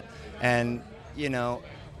control that. And,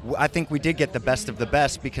 I think we did get the best of the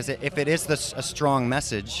best, because if it is a strong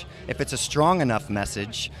message, if it's a strong enough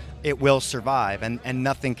message, it will survive, and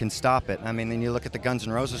nothing can stop it. I mean, then you look at the Guns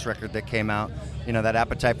N' Roses record that came out, that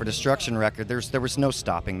Appetite for Destruction record, there was no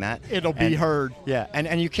stopping that. It'll be heard. Yeah,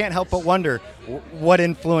 and you can't help but wonder what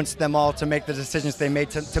influenced them all to make the decisions they made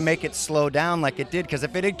to make it slow down like it did, because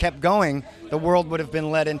if it had kept going, the world would have been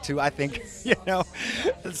led into, I think,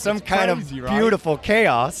 some kind of beautiful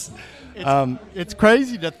chaos. It's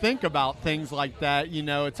crazy to think about things like that.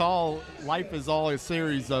 Life is all a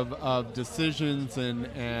series of decisions,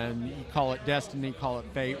 and you call it destiny, call it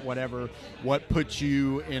fate, whatever. What puts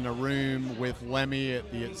you in a room with Lemmy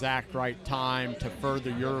at the exact right time to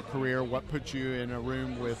further your career? What puts you in a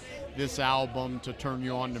room with this album to turn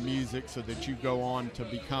you on to music so that you go on to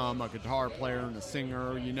become a guitar player and a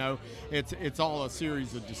singer? It's all a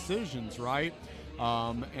series of decisions, right?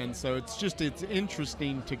 And so it's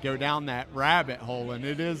interesting to go down that rabbit hole, and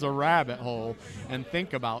it is a rabbit hole, and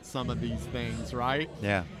think about some of these things, right?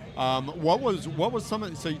 Yeah. What was some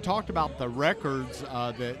of, so you talked about the records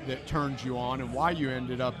that turned you on and why you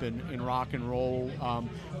ended up in rock and roll.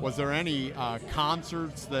 Was there any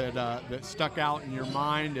concerts that stuck out in your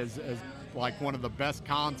mind as like one of the best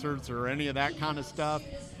concerts or any of that kind of stuff?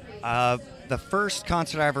 The first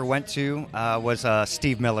concert I ever went to was a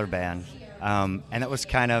Steve Miller Band. And it was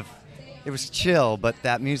it was chill, but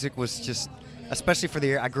that music was just, especially for the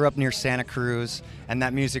year, I grew up near Santa Cruz, and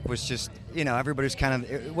that music was just, everybody was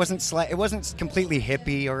it wasn't completely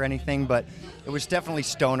hippie or anything, but it was definitely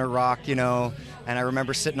stoner rock, and I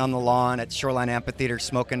remember sitting on the lawn at Shoreline Amphitheater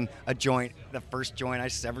smoking a joint, the first joint I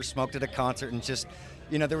ever smoked at a concert, and just,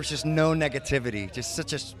 there was just no negativity, just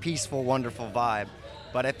such a peaceful, wonderful vibe.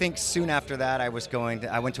 But I think soon after that, I went to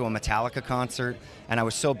a Metallica concert, and I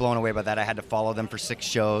was so blown away by that. I had to follow them for 6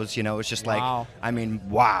 shows. It was just wow.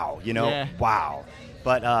 Wow, wow.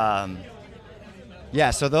 But,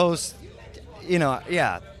 so those,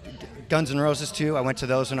 Guns N' Roses too. I went to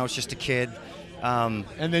those when I was just a kid. And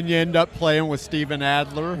then you end up playing with Steven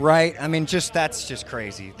Adler. Right. That's just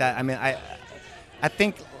crazy. I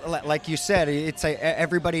think, like you said, it's like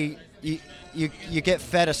everybody... You get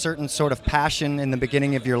fed a certain sort of passion in the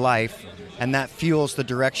beginning of your life, and that fuels the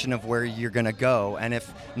direction of where you're going to go. And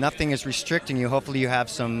if nothing is restricting you, hopefully you have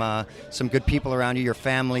some good people around you. Your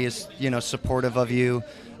family is supportive of you.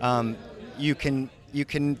 You can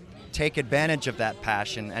take advantage of that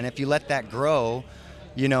passion, and if you let that grow,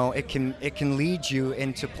 it can lead you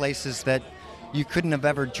into places that you couldn't have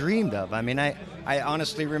ever dreamed of. I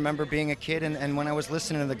honestly remember being a kid, and when I was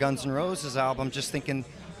listening to the Guns N' Roses album, just thinking,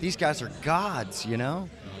 these guys are gods,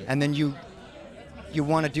 and then you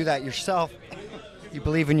want to do that yourself. You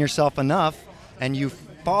believe in yourself enough, and you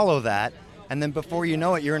follow that, and then before you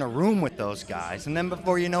know it, you're in a room with those guys, and then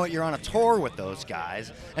before you know it, you're on a tour with those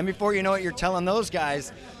guys, and before you know it, you're telling those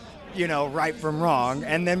guys, right from wrong,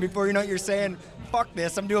 and then before you know it, you're saying, fuck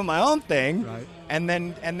this, I'm doing my own thing, right. and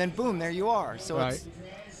then boom, there you are. So right.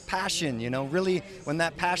 It's passion, really, when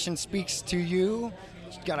that passion speaks to you,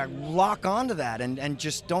 you gotta lock onto that and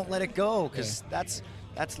just don't let it go, because that's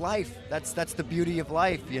life. That's the beauty of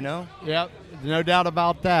life, Yep, no doubt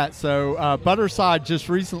about that. So Butterside just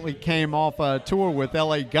recently came off a tour with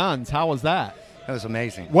LA Guns. How was that? It was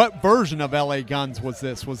amazing. What version of LA Guns was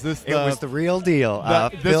this? Was this It was the real deal.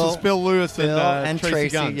 This was Phil Lewis and Tracy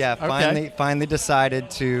Guns. Yeah, okay. finally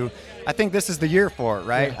decided to. I think this is the year for it,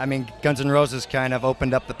 right? Yeah. Guns N' Roses kind of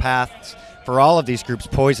opened up the path for all of these groups.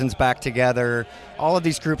 Poison's back together. All of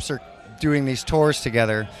these groups are doing these tours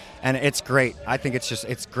together, and it's great. I think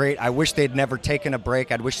it's great. I wish they'd never taken a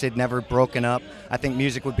break. I wish they'd never broken up. I think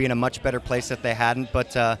music would be in a much better place if they hadn't,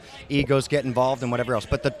 but egos get involved and whatever else.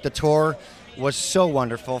 But the tour was so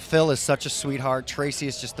wonderful. Phil is such a sweetheart. Tracy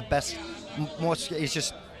is just the best. He's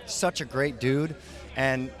just such a great dude.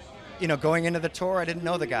 And going into the tour, I didn't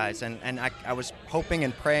know the guys, and I was hoping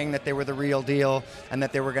and praying that they were the real deal and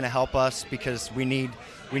that they were going to help us, because we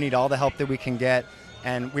need all the help that we can get,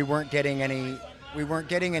 and we weren't getting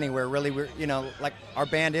anywhere really. We're like, our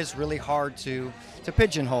band is really hard to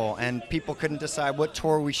pigeonhole, and people couldn't decide what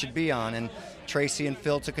tour we should be on, and Tracy and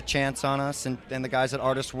Phil took a chance on us, and the guys at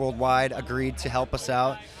Artists Worldwide agreed to help us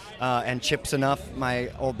out. And Chips Enough, my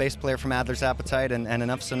old bass player from Adler's Appetite, and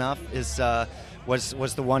Enough's Enough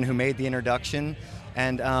was the one who made the introduction,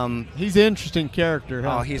 and he's an interesting character.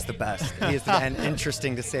 Huh? Oh, he's the best. And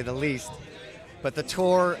interesting to say the least. But the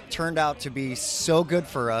tour turned out to be so good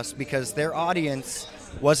for us because their audience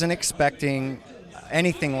wasn't expecting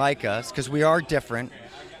anything like us, because we are different.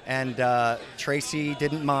 And Tracy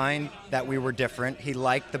didn't mind that we were different. He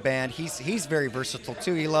liked the band. He's very versatile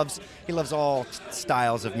too. He loves all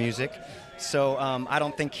styles of music. So I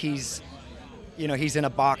don't think he's in a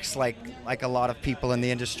box like a lot of people in the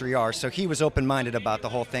industry are. So he was open-minded about the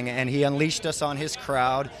whole thing, and he unleashed us on his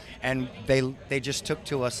crowd, and they just took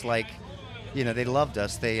to us like, they loved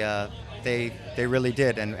us. They really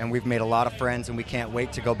did, and we've made a lot of friends, and we can't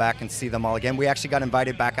wait to go back and see them all again. We actually got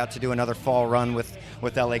invited back out to do another fall run with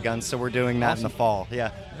LA Guns, so we're doing that in the fall.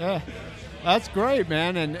 Yeah. That's great,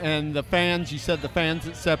 man. And the fans, you said the fans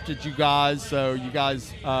accepted you guys, so you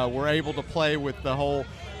guys were able to play with the whole,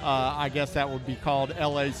 I guess that would be called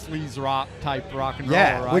LA sleaze rock type rock and roll,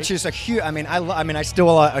 right? Which is a huge. I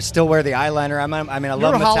still wear the eyeliner. I love Metallica.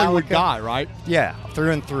 You're a Hollywood guy, right? Yeah,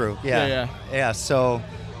 through and through. Yeah. So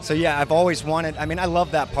yeah, I've always wanted. I love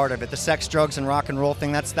that part of it, the sex, drugs, and rock and roll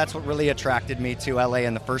thing. That's what really attracted me to LA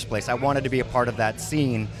in the first place. I wanted to be a part of that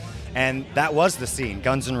scene, and that was the scene.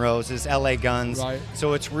 Guns N' Roses, LA Guns. Right.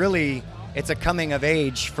 So it's really it's a coming of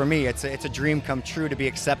age for me. It's a dream come true to be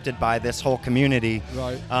accepted by this whole community.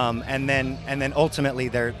 Right. And then ultimately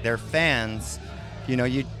their fans, you know,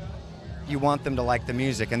 you want them to like the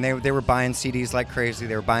music, and they were buying CDs like crazy.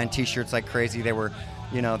 They were buying T-shirts like crazy. They were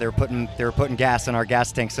putting gas in our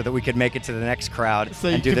gas tank so that we could make it to the next crowd So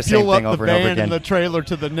and you do the could same fuel thing up over the and over van again. and the trailer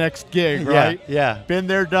to the next gig, right? Yeah. Been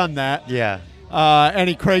there, done that. Yeah.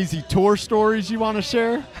 Any crazy tour stories you want to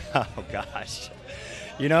share? Oh gosh.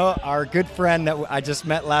 You know, our good friend that I just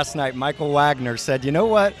met last night, Michael Wagner, said, "You know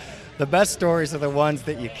what? The best stories are the ones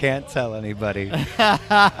that you can't tell anybody."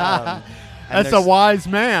 That's a wise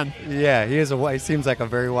man. Yeah, he seems like a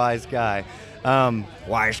very wise guy.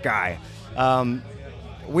 Wise guy.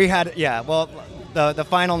 We had, the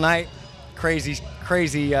final night, crazy.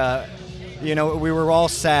 You know, we were all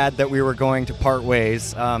sad that we were going to part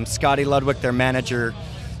ways. Scotty Ludwig, their manager,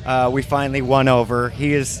 we finally won over.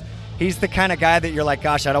 He's the kind of guy that you're like,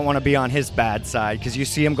 gosh, I don't want to be on his bad side, because you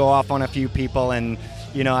see him go off on a few people, and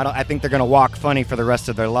you know, I think they're going to walk funny for the rest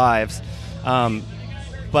of their lives. But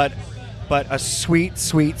a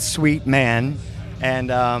sweet man,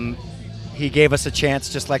 and he gave us a chance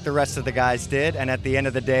just like the rest of the guys did, and at the end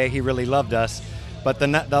of the day, he really loved us. But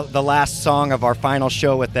the last song of our final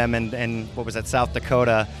show with them in what was it, South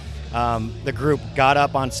Dakota, the group got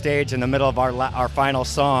up on stage in the middle of our final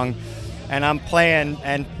song, and I'm playing,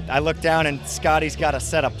 and I look down, and Scotty's got a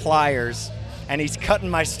set of pliers, and he's cutting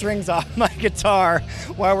my strings off my guitar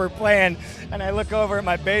while we're playing. And I look over at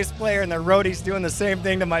my bass player, and the roadie's doing the same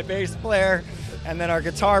thing to my bass player, and then our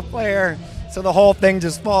guitar player. So the whole thing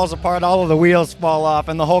just falls apart. All of the wheels fall off,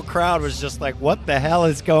 and the whole crowd was just like, "What the hell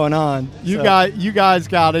is going on?" You guys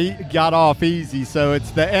got off easy. So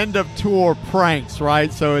it's the end of tour pranks,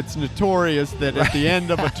 right? So it's notorious that at the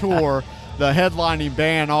end of a tour, the headlining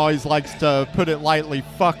band always likes to put it lightly,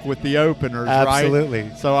 fuck with the openers, right?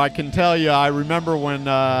 Absolutely. So I can tell you, I remember when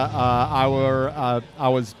I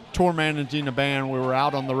was tour managing a band. We were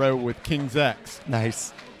out on the road with King's X.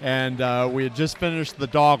 Nice. And we had just finished the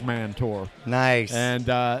Dogman tour. Nice. And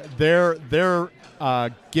their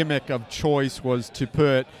gimmick of choice was to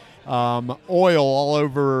put oil all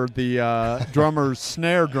over the drummer's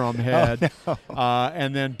snare drum head,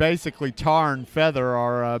 and then basically tar and feather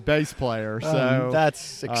our bass player. So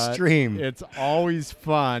that's extreme. It's always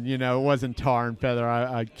fun, you know. It wasn't tar and feather.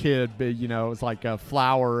 I kid, but you know, it was like a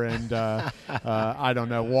flour and I don't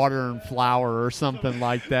know, water and flour or something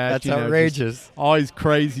like that. That's you know, outrageous. Always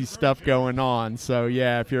crazy stuff going on. So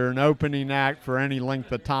yeah, if you're an opening act for any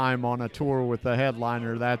length of time on a tour with a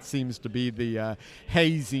headliner, that seems to be the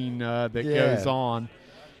hazing that goes on.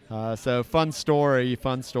 So fun story.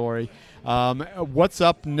 What's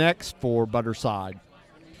up next for Butterside?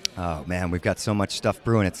 Oh man, we've got so much stuff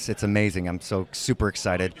brewing. It's amazing. I'm so super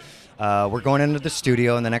excited. We're going into the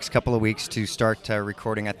studio in the next couple of weeks to start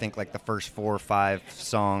recording, I think, like the first 4 or 5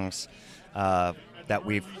 songs that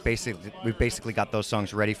we've basically got those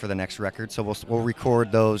songs ready for the next record. So we'll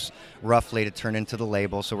record those roughly to turn into the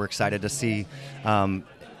label. So we're excited to see.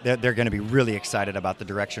 They're going to be really excited about the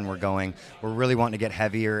direction we're going. We're really wanting to get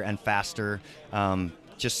heavier and faster,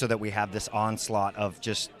 just so that we have this onslaught of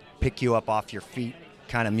just pick you up off your feet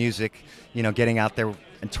kind of music. You know, getting out there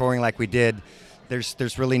and touring like we did.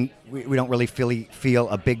 There's really we don't really feel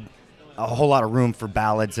a whole lot of room for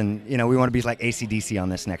ballads, and you know, we want to be like AC/DC on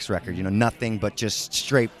this next record. You know, nothing but just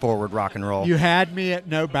straightforward rock and roll. You had me at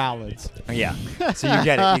no ballads. Yeah, so you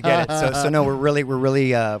get it. So no, we're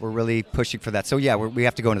really pushing for that. So yeah, we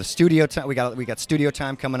have to go into the studio time. We got studio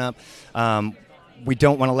time coming up. We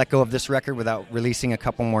don't want to let go of this record without releasing a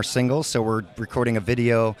couple more singles. So we're recording 2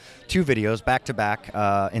 videos back to back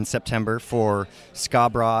in September for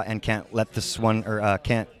Scabra and Can't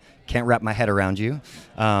Wrap My Head Around You.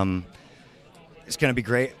 It's going to be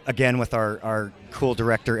great. Again, with our cool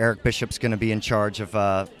director, Eric Bishop's going to be in charge of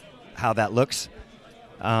how that looks.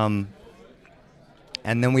 And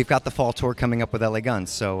then we've got the fall tour coming up with LA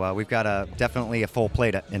Guns. So we've got definitely a full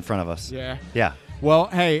plate in front of us. Yeah. Yeah. Well,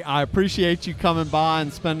 hey, I appreciate you coming by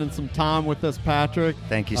and spending some time with us, Patrick.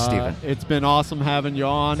 Thank you, Stephen. It's been awesome having you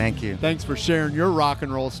on. Thank you. Thanks for sharing your rock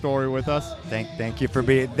and roll story with us. Thank you for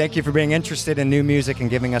being interested in new music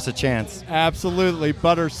and giving us a chance. Absolutely.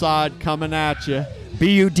 Butterside coming at you.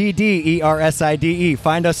 BUDDERSIDE.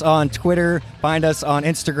 Find us on Twitter. Find us on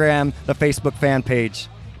Instagram, the Facebook fan page.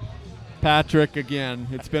 Patrick, again,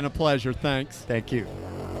 it's been a pleasure. Thanks. Thank you.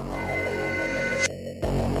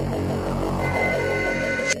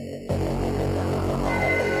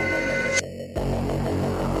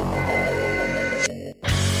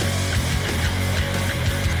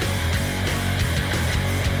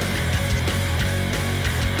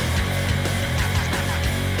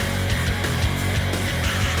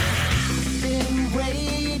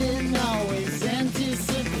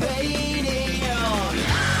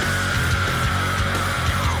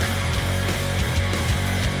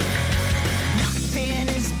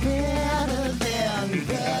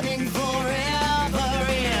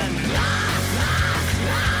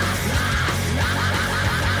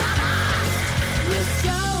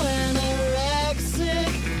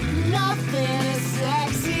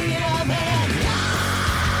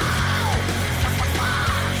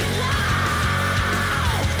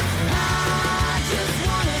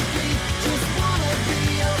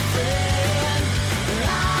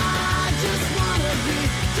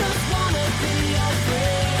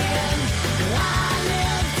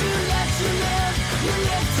 You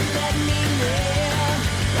live to let me live.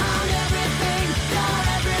 I'm everything, you're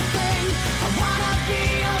everything. I wanna be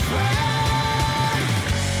your friend.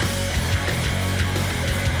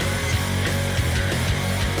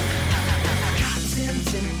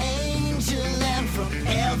 God's an angel, and from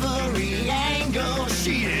every angle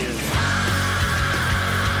she is.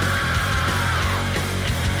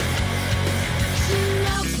 She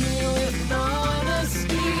loves me with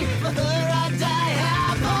honesty. For her I die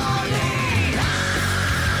happily.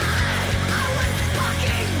 I was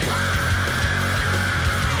fucking blind.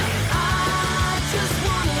 I just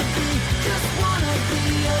wanna be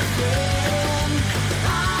a friend. I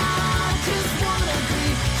just wanna be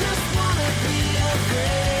a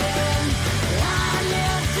friend. I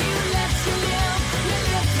live to let you live. You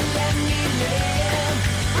live to let me live.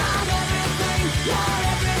 I'm everything, you're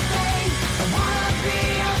everything. I wanna be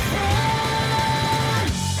a friend.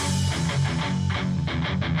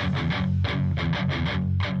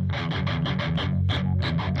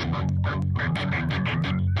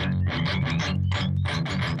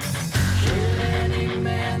 Kill any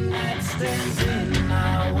man that stands in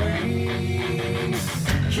my way.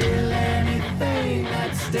 Kill anything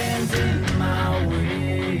that stands in my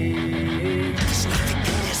way. There's nothing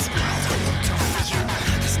in this world I won't do for you.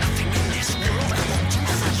 There's nothing in this world I won't do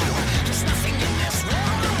for you. There's nothing in this world I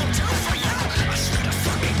won't do for you. I swear to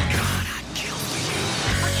fucking God I'd kill for you.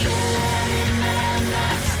 Kill any man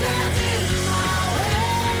that stands in my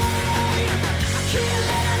way. Kill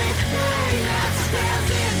anything that stands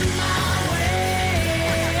in my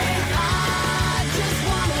way. I just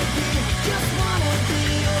wanna be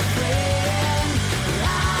a friend. I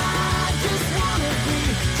just wanna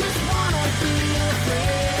be a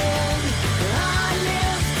friend. I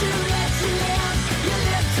live to let you live. You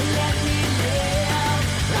live to let me live.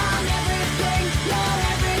 I'm everything, you're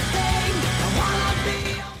everything. I wanna be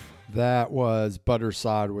a That was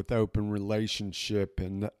Butterside with Open Relationship,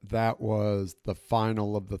 and that was the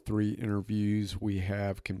final of the 3 interviews we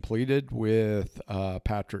have completed with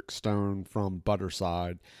Patrick Stone from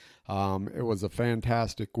Butterside. It was a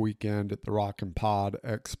fantastic weekend at the Rock and Pod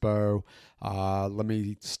Expo. Let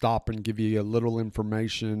me stop and give you a little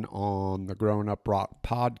information on the Growing Up Rock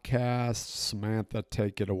podcast. Samantha,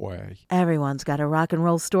 take it away. Everyone's got a rock and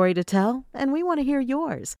roll story to tell, and we want to hear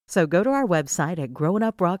yours. So go to our website at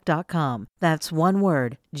growinguprock.com. That's one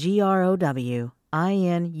word,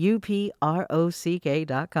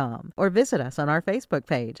 GROWINUPROCK.com. Or visit us on our Facebook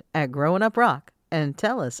page at Growing Up Rock and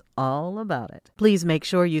tell us all about it. Please make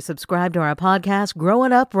sure you subscribe to our podcast,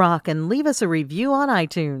 Growing Up Rock, and leave us a review on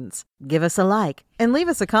iTunes. Give us a like and leave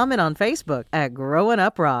us a comment on Facebook at Growing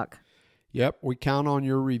Up Rock. Yep, we count on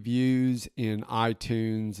your reviews in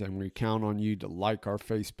iTunes, and we count on you to like our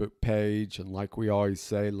Facebook page. And like we always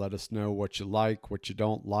say, let us know what you like, what you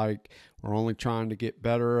don't like. We're only trying to get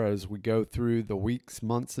better as we go through the weeks,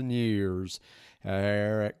 months, and years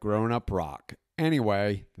here at Growing Up Rock.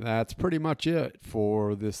 Anyway, that's pretty much it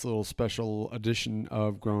for this little special edition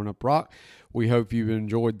of Growing Up Rock. We hope you've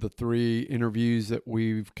enjoyed the 3 interviews that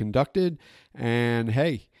we've conducted. And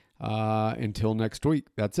hey, until next week,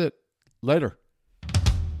 that's it. Later.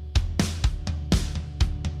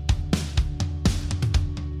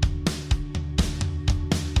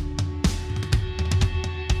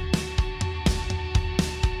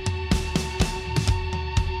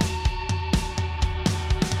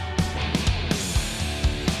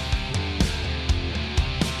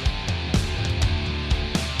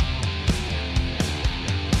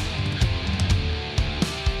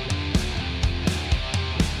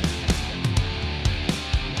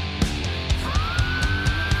 friend.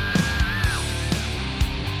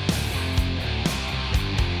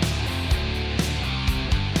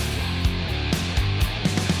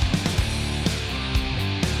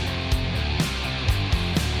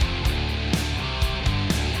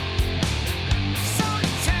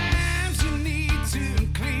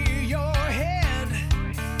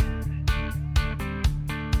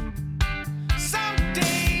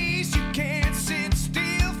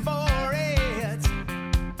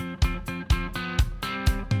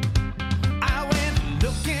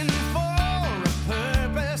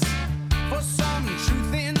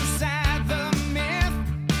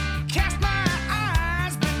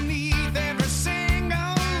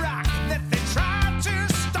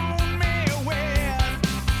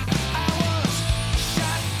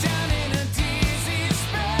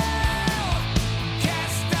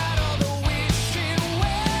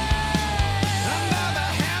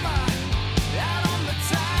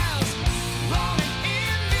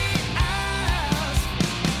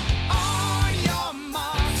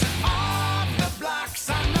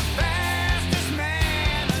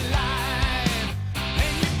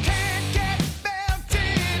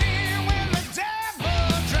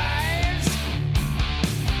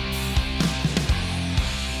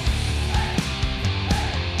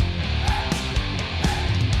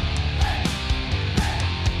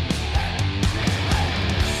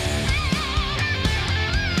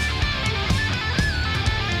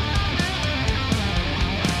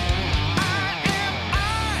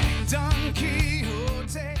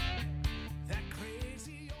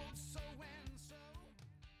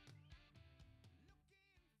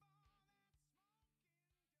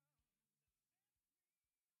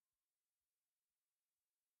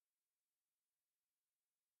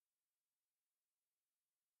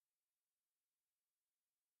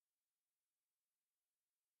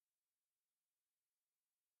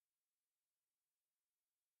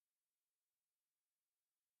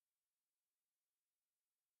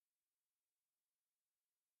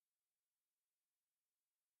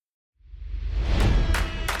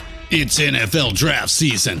 It's NFL draft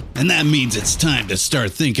season, and that means it's time to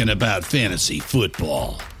start thinking about fantasy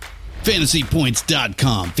football.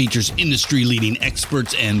 FantasyPoints.com features industry-leading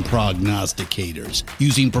experts and prognosticators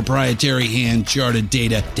using proprietary hand-charted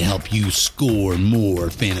data to help you score more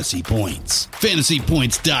fantasy points.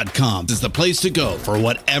 FantasyPoints.com is the place to go for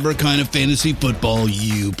whatever kind of fantasy football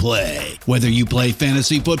you play. Whether you play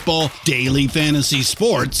fantasy football, daily fantasy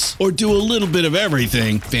sports, or do a little bit of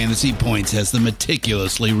everything, Fantasy Points has the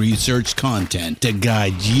meticulously researched content to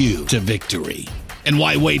guide you to victory. And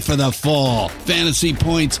why wait for the fall? Fantasy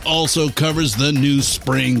Points also covers the new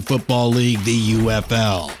spring football league, the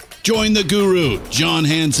UFL. Join the guru, John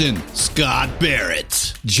Hansen, Scott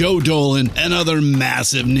Barrett, Joe Dolan, and other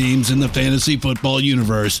massive names in the fantasy football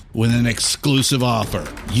universe with an exclusive offer.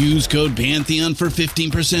 Use code Pantheon for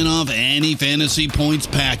 15% off any Fantasy Points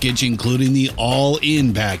package, including the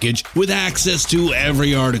all-in package, with access to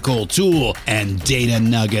every article, tool, and data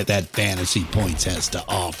nugget that Fantasy Points has to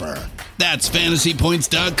offer. That's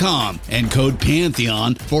FantasyPoints.com and code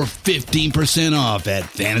Pantheon for 15% off at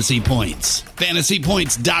Fantasy Points.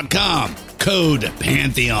 FantasyPoints.com, code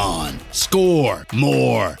Pantheon. Score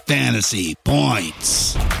more fantasy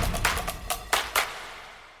points.